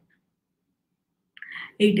question.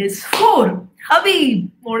 It is 4.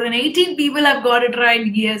 Habib. More than 18 people have got it right.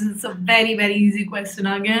 Yes, it's a very, very easy question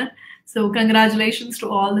again. So congratulations to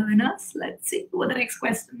all the winners. Let's see what the next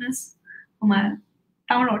question is for my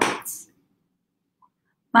Tamil audience.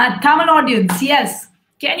 My Tamil audience, yes.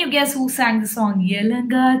 Can you guess who sang the song?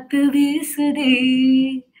 Yelangathu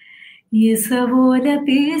veesade, yesavola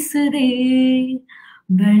pesade,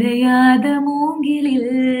 Balayada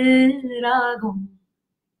Mungilil Ragum.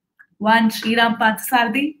 1 Sriram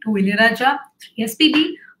Pathsarthi, 2 Ilayaraja, 3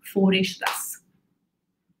 SPB, 4 Ishras.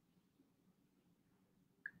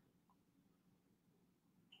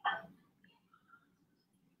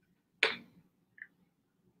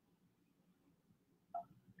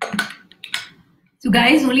 So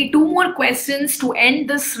guys, only 2 more questions to end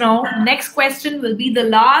this round. Next question will be the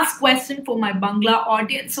last question for my Bangla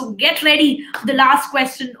audience. So get ready for the last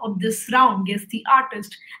question of this round. Guess the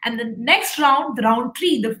artist. And the next round, the round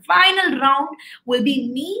 3, the final round, will be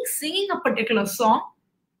me singing a particular song.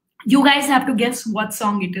 You guys have to guess what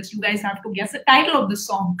song it is. You guys have to guess the title of the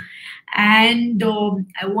song. And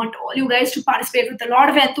I want all you guys to participate with a lot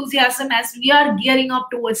of enthusiasm as we are gearing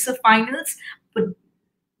up towards the finals. But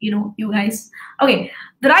you guys. Okay,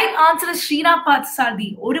 the right answer is Sriram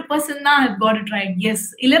Pathsarthi. One person now have got it right.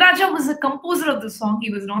 Yes, Ilayaraja was the composer of the song. He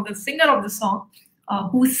was not the singer of the song.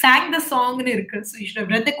 Who sang the song in Irka. So you should have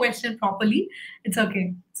read the question properly. It's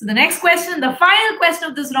okay. So the next question, the final question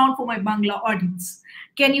of this round for my Bangla audience.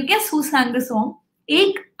 Can you guess who sang the song?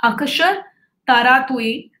 Ek Akashar Tara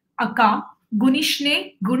Tui Aka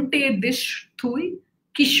Gunishne Gunte Dish Tui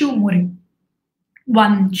Kishu Muri.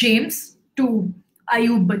 1 James, 2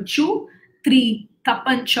 Ayub Bachchu, 3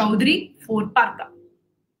 Tapan Chowdhury, 4 Partha.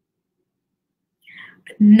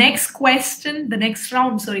 Next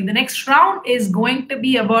round is going to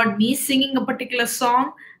be about me singing a particular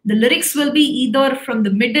song. The lyrics will be either from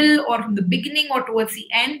the middle or from the beginning or towards the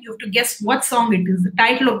end. You have to guess what song it is, the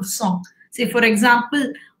title of the song. Say, for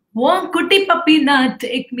example, Won Kutti Papi Na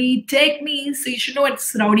Take Me. So you should know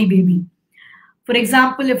it's Rowdy Baby. For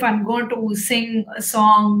example, if I'm going to sing a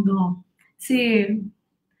song, say,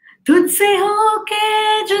 तुझसे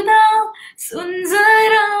होके जुदा सुन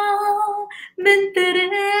जरा बिन तेरे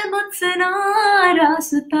मुझसे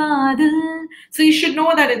नाराज़ता दिल. So you should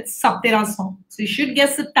know that it's Saptera song. So you should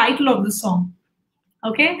guess the title of the song.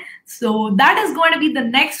 Okay, so that is going to be the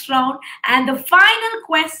next round. And the final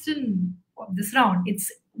question of this round,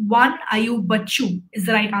 it's 1 Ayub Bachchu is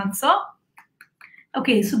the right answer.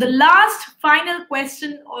 Okay, so the last final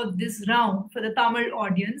question of this round for the Tamil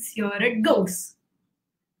audience, here it goes.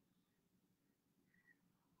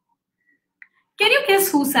 Can you guess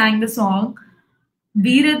who sang the song?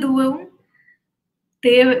 Veeraduvum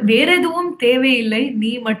Thevaillai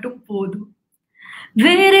Nee Mattum Podum.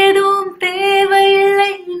 Veeraduvum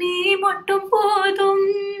Thevaillai Nee Mattum Podum.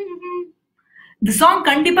 The song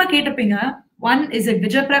Kandipa Ketapinga. 1 is it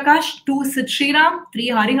Vijay Prakash, 2 Sid Sriram, 3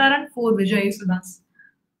 Hariharan, 4 Vijay Sudas.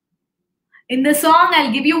 In the song,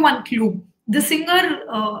 I'll give you one clue. The singer,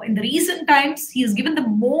 in the recent times, he has given the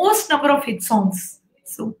most number of hit songs.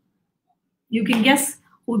 So you can guess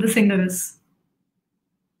who the singer is.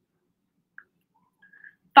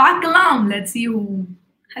 Pakalam, let's see who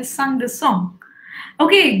has sung this song.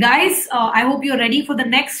 Okay, guys, I hope you're ready for the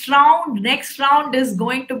next round. Next round is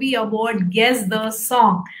going to be about guess the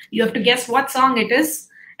song. You have to guess what song it is,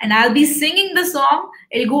 and I'll be singing the song.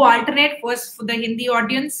 It'll go alternate, first for the Hindi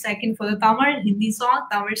audience, second for the Tamil, Hindi song,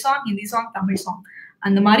 Hindi song, Tamil song.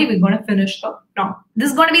 And the Mari, we're going to finish the round. This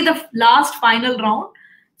is going to be the last final round.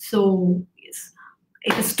 So, yes,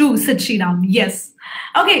 it is two, Sachidam. Yes.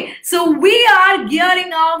 Okay, so we are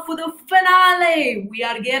gearing up for the finale. We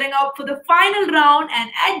are gearing up for the final round, and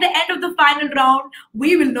at the end of the final round,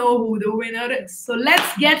 we will know who the winner is. So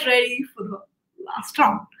let's get ready for the last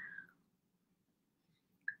round.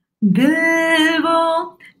 दिल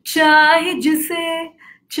वो चाहे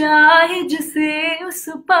जिसे उस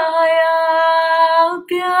पाया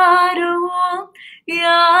प्यार वो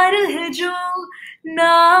यार है जो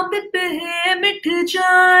नाम पे है मिट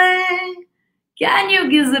जाए. Can you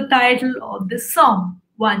guess the title of this song?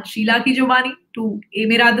 1. Sheila Ki Jawani. 2. ए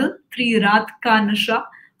मेरा दिल. 3. रात का नशा.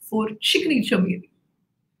 4. शिकनी चमेली.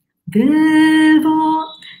 दिल वो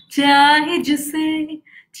चाहे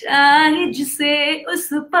जिसे उस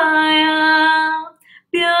पाया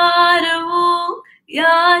प्यार वो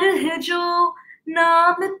यार है जो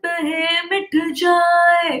नाम पे है मिट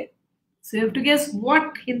जाए. So you have to guess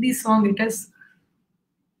what Hindi song it is.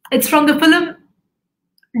 It's from the film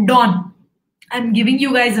Dawn. I'm giving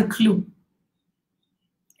you guys a clue.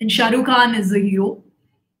 And Shah Rukh Khan is the hero.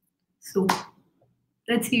 So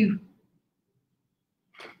let's see.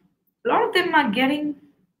 A lot of them are getting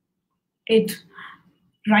it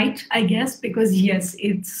right, I guess, because yes,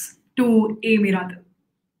 it's to A Mera Dil.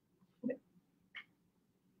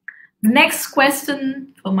 The next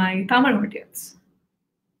question for my Tamil audience.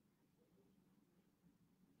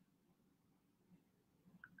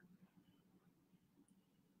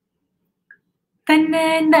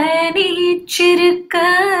 தன்னச்சிருக்க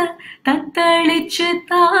தத்தளிச்சு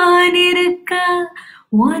தானிருக்க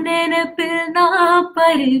உனப்பில் நான்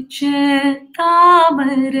பறிச்ச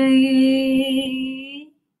தாமரையே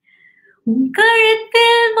உன்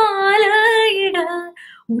கழுத்தில் மாலையிட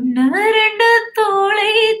உன்ன ரெண்டு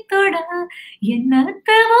தோளை தொட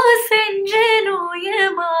என்னத்தவோ செஞ்ச நோய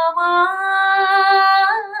மாமா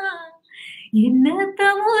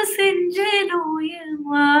என்னத்தவோ செஞ்ச நோய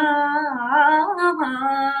மாமா.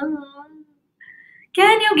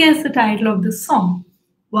 Can you guess the title of this song?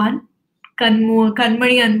 1.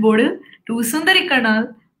 Kanmani Anbodu. 2. Sundari Kanal.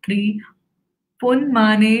 3. Pon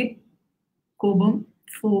Mane Kobam.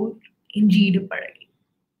 4. Injeedu Padagi.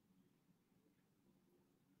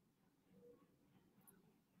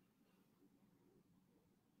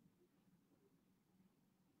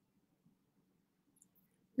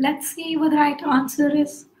 Let's see what the right answer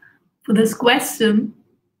is for this question.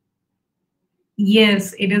 Yes,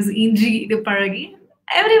 it is Injeedu Padagi.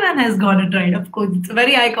 Everyone has got it right, of course. It's a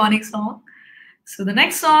very iconic song. So the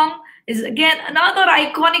next song is again another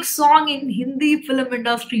iconic song in Hindi film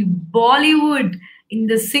industry, Bollywood. In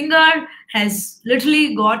the singer has literally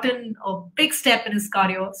gotten a big step in his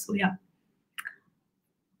career. So yeah.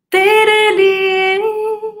 तेरे लिए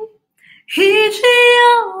ही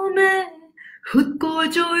जिया मैं खुद को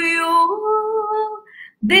जो यूं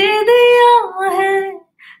दे दिया है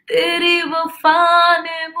तेरी वफा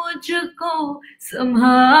ने मुझको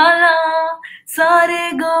संभाला सारे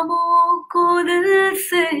गमों को दिल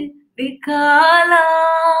से निकाला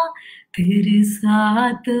तेरे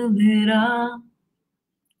साथ मेरा.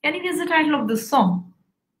 Can you guess the title of this song?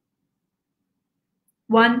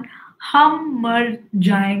 1. हम मर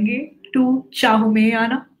जाएंगे. 2. चाहूं में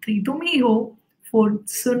आना. 3. तुम ही हो. 4.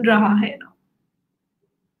 सुन रहा है ना.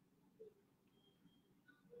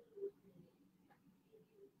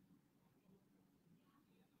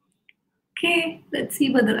 Okay, let's see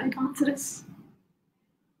what the right answer is.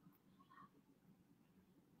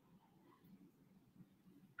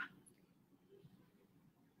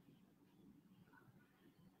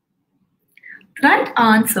 The right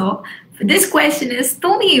answer for this question is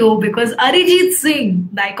Tumio, because Arijit Singh,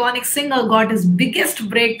 the iconic singer, got his biggest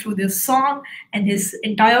break through this song and his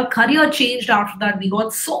entire career changed after that. We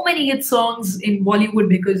got so many hit songs in Bollywood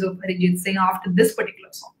because of Arijit Singh after this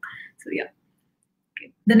particular song. So yeah.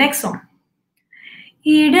 Okay. The next song.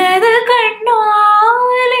 இடது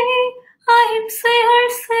கண்ணாலே அஹிம்சைகள்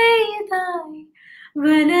செய்தாய்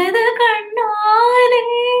வலது கண்ணாலே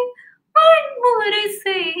வன்முறை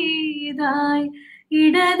செய்தாய்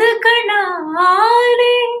இடது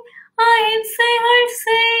கண்ணாலே அஹிம்சைகள்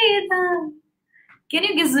செய்தாய். Can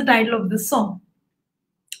you guess the title of this song?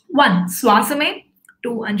 1. Swasame.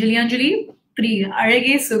 2. Anjali Anjali. 3.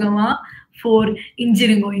 Alage Sugama. 4.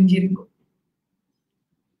 Injiringo Injiringo.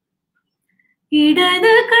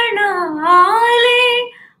 இடது கண்ணாலே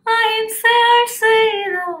அஹிம்சையால்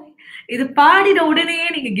செய்தாய். இது பாடின உடனே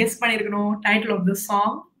நீங்க கெஸ் பண்ணிருக்கணும் title of the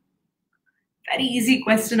song. Very easy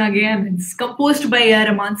question again. It's composed by A.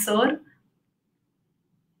 Rahman sir.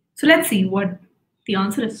 So let's see what the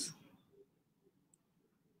answer is.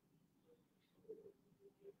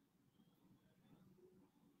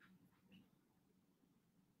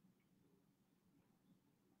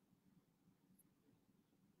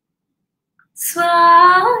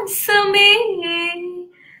 சுவாசமே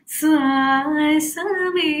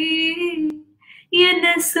சுவாசமே என்ன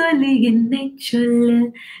சொல்லி என்னை சொல்ல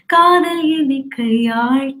காதல் என்னை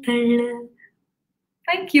கையாள் தள்ள.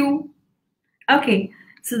 Thank you. Okay,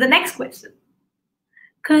 so the next question.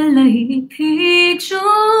 कल नहीं थी जो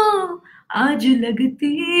आज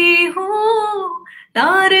लगती हो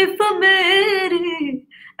तारीफ मेरी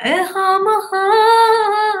ए खामखा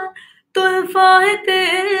तुल्फा है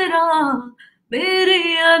तेरा मेरी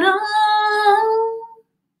अदा.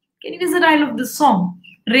 Can you guess the title of this song?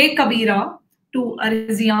 Re Kabira, 2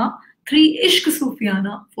 Arziya, 3 Ishq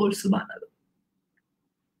Sufiana, 4 Subhanallah.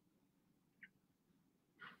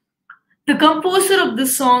 The composer of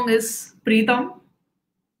this song is Preetham.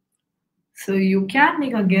 So you can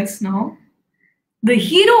make a guess now. The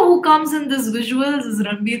hero who comes in this visuals is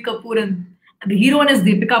Ranbir Kapoor and the heroine is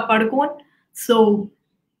Deepika Padukone. So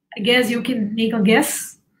I guess you can make a guess.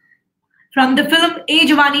 From the film A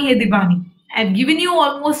Jawani Hai Diwani. I've given you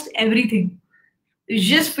almost everything. It's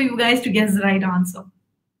just for you guys to guess the right answer.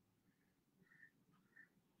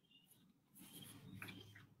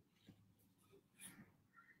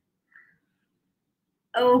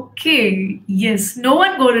 Okay, yes, no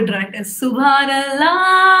one got it right. It's Subhanallah.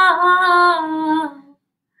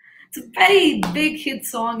 It's a very big hit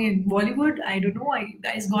song in Bollywood. I don't know why you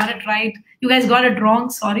guys got it right. You guys got it wrong,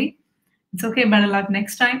 sorry. It's okay, better luck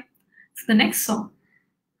next time. It's the next song.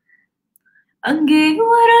 அங்கே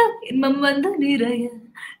வர இன்பம் வந்து நிறைய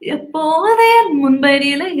எப்போதே முன்பை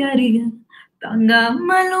நிலை அறிய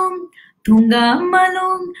தங்காமலும்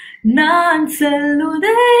தூங்காமலும் நான்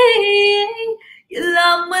செல்லுதே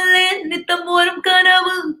இல்லாமலே நித்தம் வரும்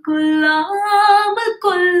கனவு கொல்லாமல்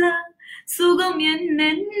கொல்ல சுகம்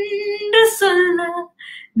என்னென்று சொல்ல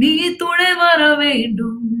நீ துணை வர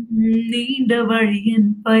வேண்டும் நீண்ட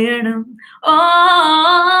வழியின் பயணம்.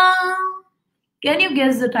 Can you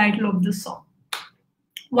guess the title of this song?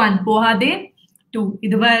 1 Pohade, 2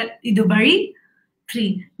 Iduvali, 3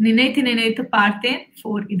 Ninaithi Ninaithi Parthen,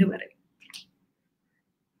 4 Iduvare.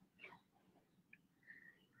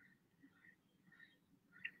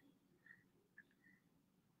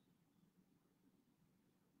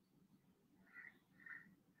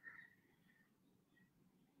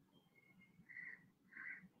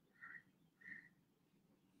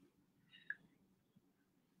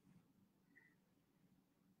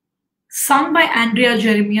 Sung by Andrea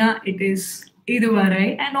Jeremiah, it is Iduvare,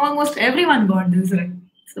 and almost everyone got this right.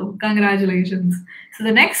 So congratulations. So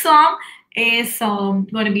the next song is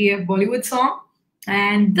going to be a Bollywood song,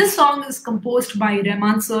 and this song is composed by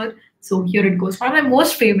Rahman sir. So here it goes. One of my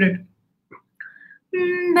most favorite.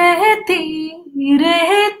 बहती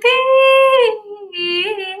रहती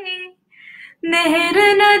नहर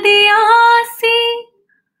नदियाँ सी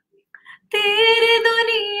तेरे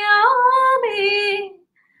दुनिया में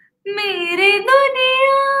मेरे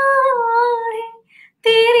दुनिया है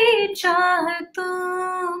तेरी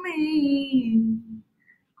चाहतों में.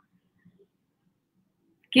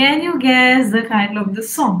 Can you guess the title of the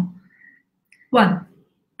song? 1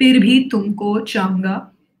 फिर भी तुमको चाहूंगा,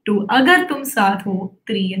 2 अगर तुम साथ हो,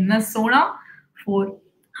 3 न सोना, 4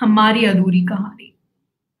 हमारी अधूरी कहानी.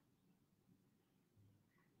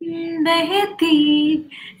 बहती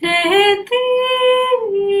रहती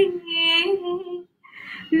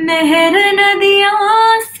नहर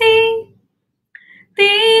नदियाँ सी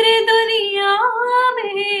तेरे दुनिया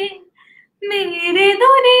में मेरे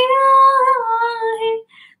दुनिया है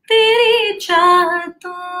तेरी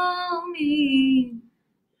चाहतों में.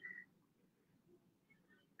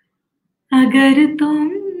 अगर तुम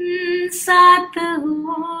साथ हो,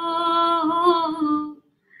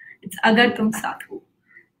 it's अगर तुम साथ हो.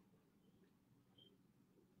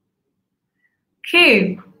 Okay.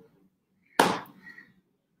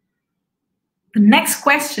 The next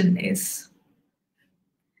question is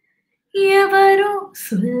எவரோ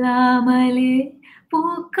சொல்லாமலே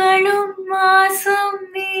பூக்களும் மாசம்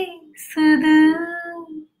வீசுது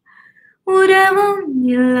உறவும்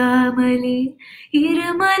இல்லாமலே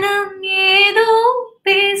இருமனம் ஏதோ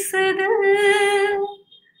பேசுது.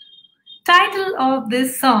 Title of this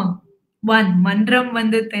song: 1 மன்றம்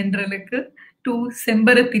வந்து தென்றலுக்கு, 2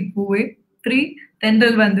 செம்பருத்தி பூவே, 3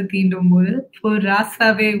 தென்றல் வந்து தீண்டும் போது, 4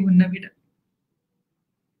 ராசாவே உன்னை விட.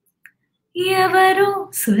 எவரோ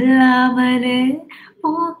சொல்லாமலே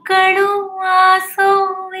பூக்களும்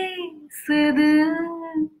வாசம் வீசுது.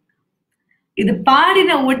 இது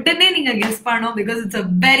பாடின உடனே நீங்க கெஸ் பண்ணணும் because it's a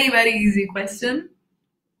very very easy question.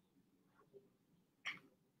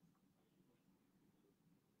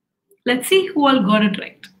 Let's see who all got it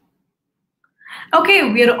right. Okay,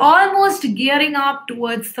 we are almost gearing up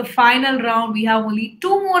towards the final round. We have only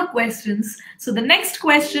 2 more questions. So the next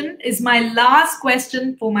question is my last question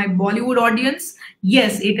for my Bollywood audience.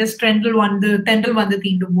 Yes, it is Tendal Vanda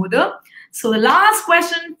theme to Bodha. So the last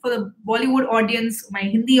question for the Bollywood audience, my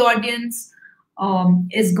Hindi audience,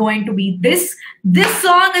 is going to be this. This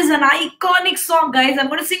song is an iconic song, guys. I'm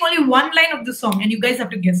going to sing only one line of the song and you guys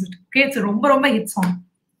have to guess it. Okay, it's a romba romba hit song.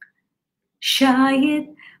 शायद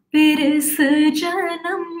फिर इस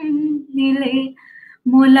जन्म मिले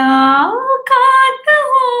मुलाकात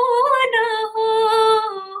हो न हो,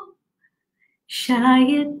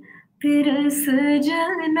 शायद फिर इस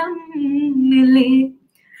जन्म मिले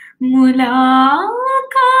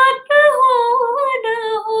मुलाकात हो न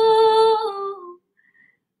हो.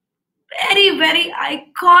 Very very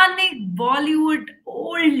iconic Bollywood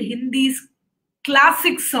old Hindi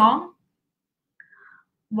classic song.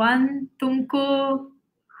 1 तुमको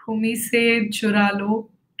हुमी से चुरा लो,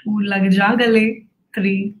 2 लग जा गले,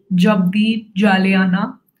 3 जब दीप जाले आना,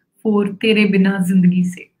 4 तेरे बिना जिंदगी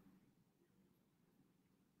से.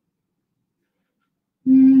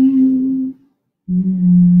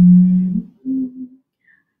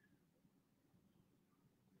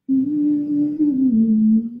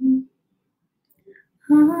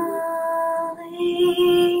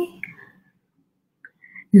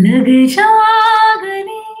 लग जा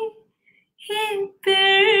गले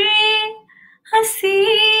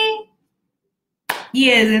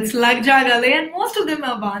Yes, it's Lag Jagale, and most of them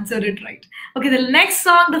have answered it right. Okay, the next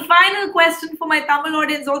song, the final question for my Tamil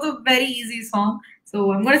audience, also a very easy song.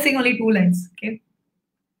 So I'm going to sing only 2 lines. Okay.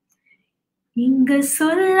 இங்கு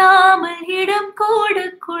சொல்லாமல் இடம் கூட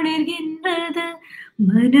குளிர்கின்றது,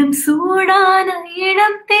 மனம் சூடான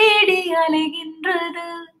இடம் தேடி அலைகின்றது.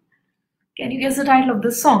 Can you guess the title of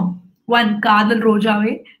this song? 1 காதல்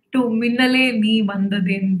ரோஜாவே, 2 மின்னலே நீ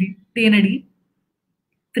வந்தது தேனடி,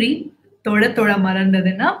 3 தொட தொட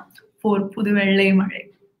மறந்ததுன்னா, 4 புது வெள்ளை மழை.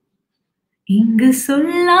 இங்கு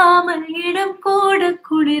சொல்லாமல் இடம் கூட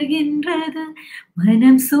குளிர்கின்றது,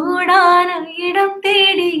 மனம் சூடான இடம்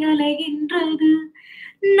தேடி அலைகின்றது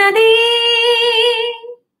நதி.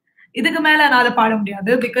 இதுக்கு மேல என்னால பாட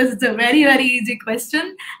முடியாது because it's a very very easy question,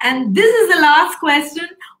 and this is the last question.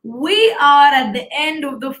 We are at the end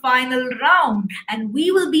of the final round and we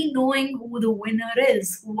will be knowing who the winner is,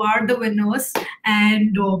 who are the winners,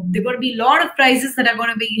 and there are going to be a lot of prizes that are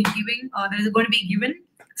going to be given.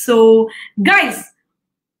 So guys,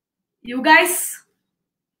 you guys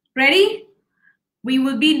ready? We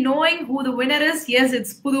will be knowing who the winner is. Yes,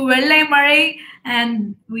 it's Pudu Vellai Malai, and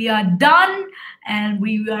we are done and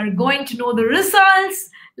we are going to know the results.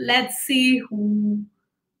 Let's see who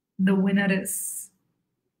the winner is.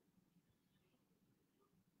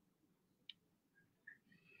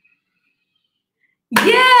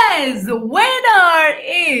 Yes, the winner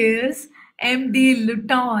is MD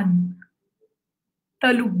Luton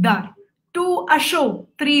Talukdar. 2 Ashok,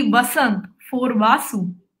 3 Vasant, 4 Vasu,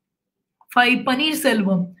 5 Paneer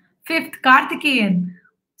Selvam, 5th Karthikeyan,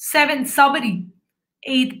 7th Sabari,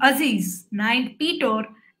 8th Aziz, 9th Peter,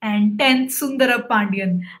 and 10th Sundara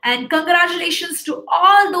Pandian. And congratulations to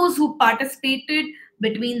all those who participated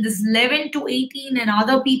between this 11 to 18 and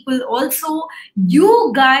other people also. You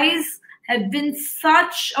guys have been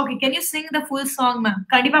such... Okay, can you sing the full song, ma'am?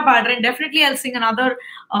 Kandipa Padren. Definitely I'll sing another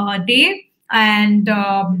day. And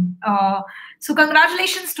so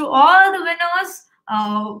congratulations to all the winners.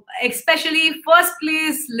 Especially first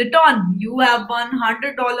place Liton, you have won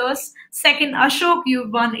 $100. Second Ashok,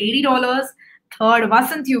 you've won $80. Third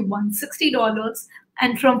Vasant, you've won $60.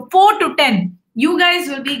 And from 4 to 10, you guys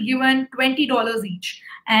will be given $20 each.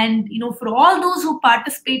 And for all those who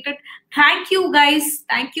participated, thank you guys.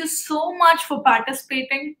 Thank you so much for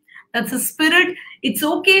participating. That's the spirit. It's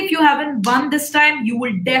okay if you haven't won this time. You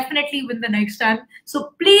will definitely win the next time.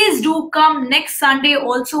 So please do come next Sunday.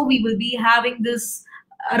 Also, we will be having this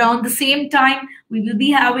around the same time. We will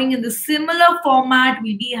be having in the similar format.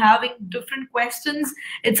 We'll be having different questions.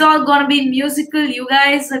 It's all going to be musical. You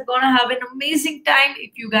guys are going to have an amazing time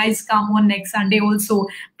if you guys come on next Sunday also.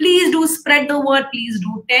 Please do spread the word. Please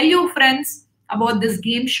do tell your friends about this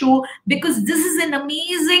game show, because this is an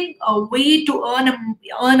amazing way to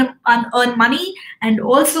earn money and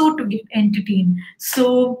also to get entertained.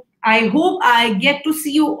 So I hope I get to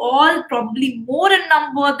see you all probably more in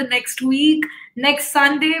number the next week. next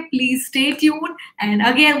Sunday. Please stay tuned. And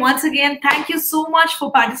again, once again, thank you so much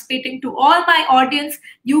for participating. To all my audience,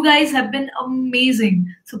 you guys have been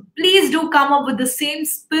amazing. So please do come up with the same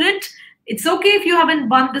spirit. It's okay if you haven't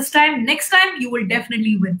won this time. Next time, you will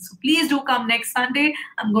definitely win. So please do come next Sunday.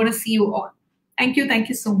 I'm going to see you all. Thank you. Thank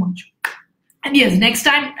you so much. And yes, next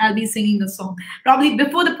time I'll be singing a song. Probably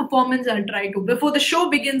before the performance, I'll try to. Before the show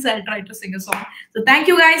begins, I'll try to sing a song. So thank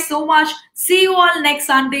you guys so much. See you all next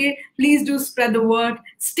Sunday. Please do spread the word.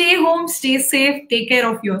 Stay home, stay safe, take care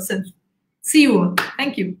of yourself. See you all.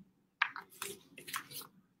 Thank you.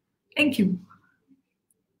 Thank you.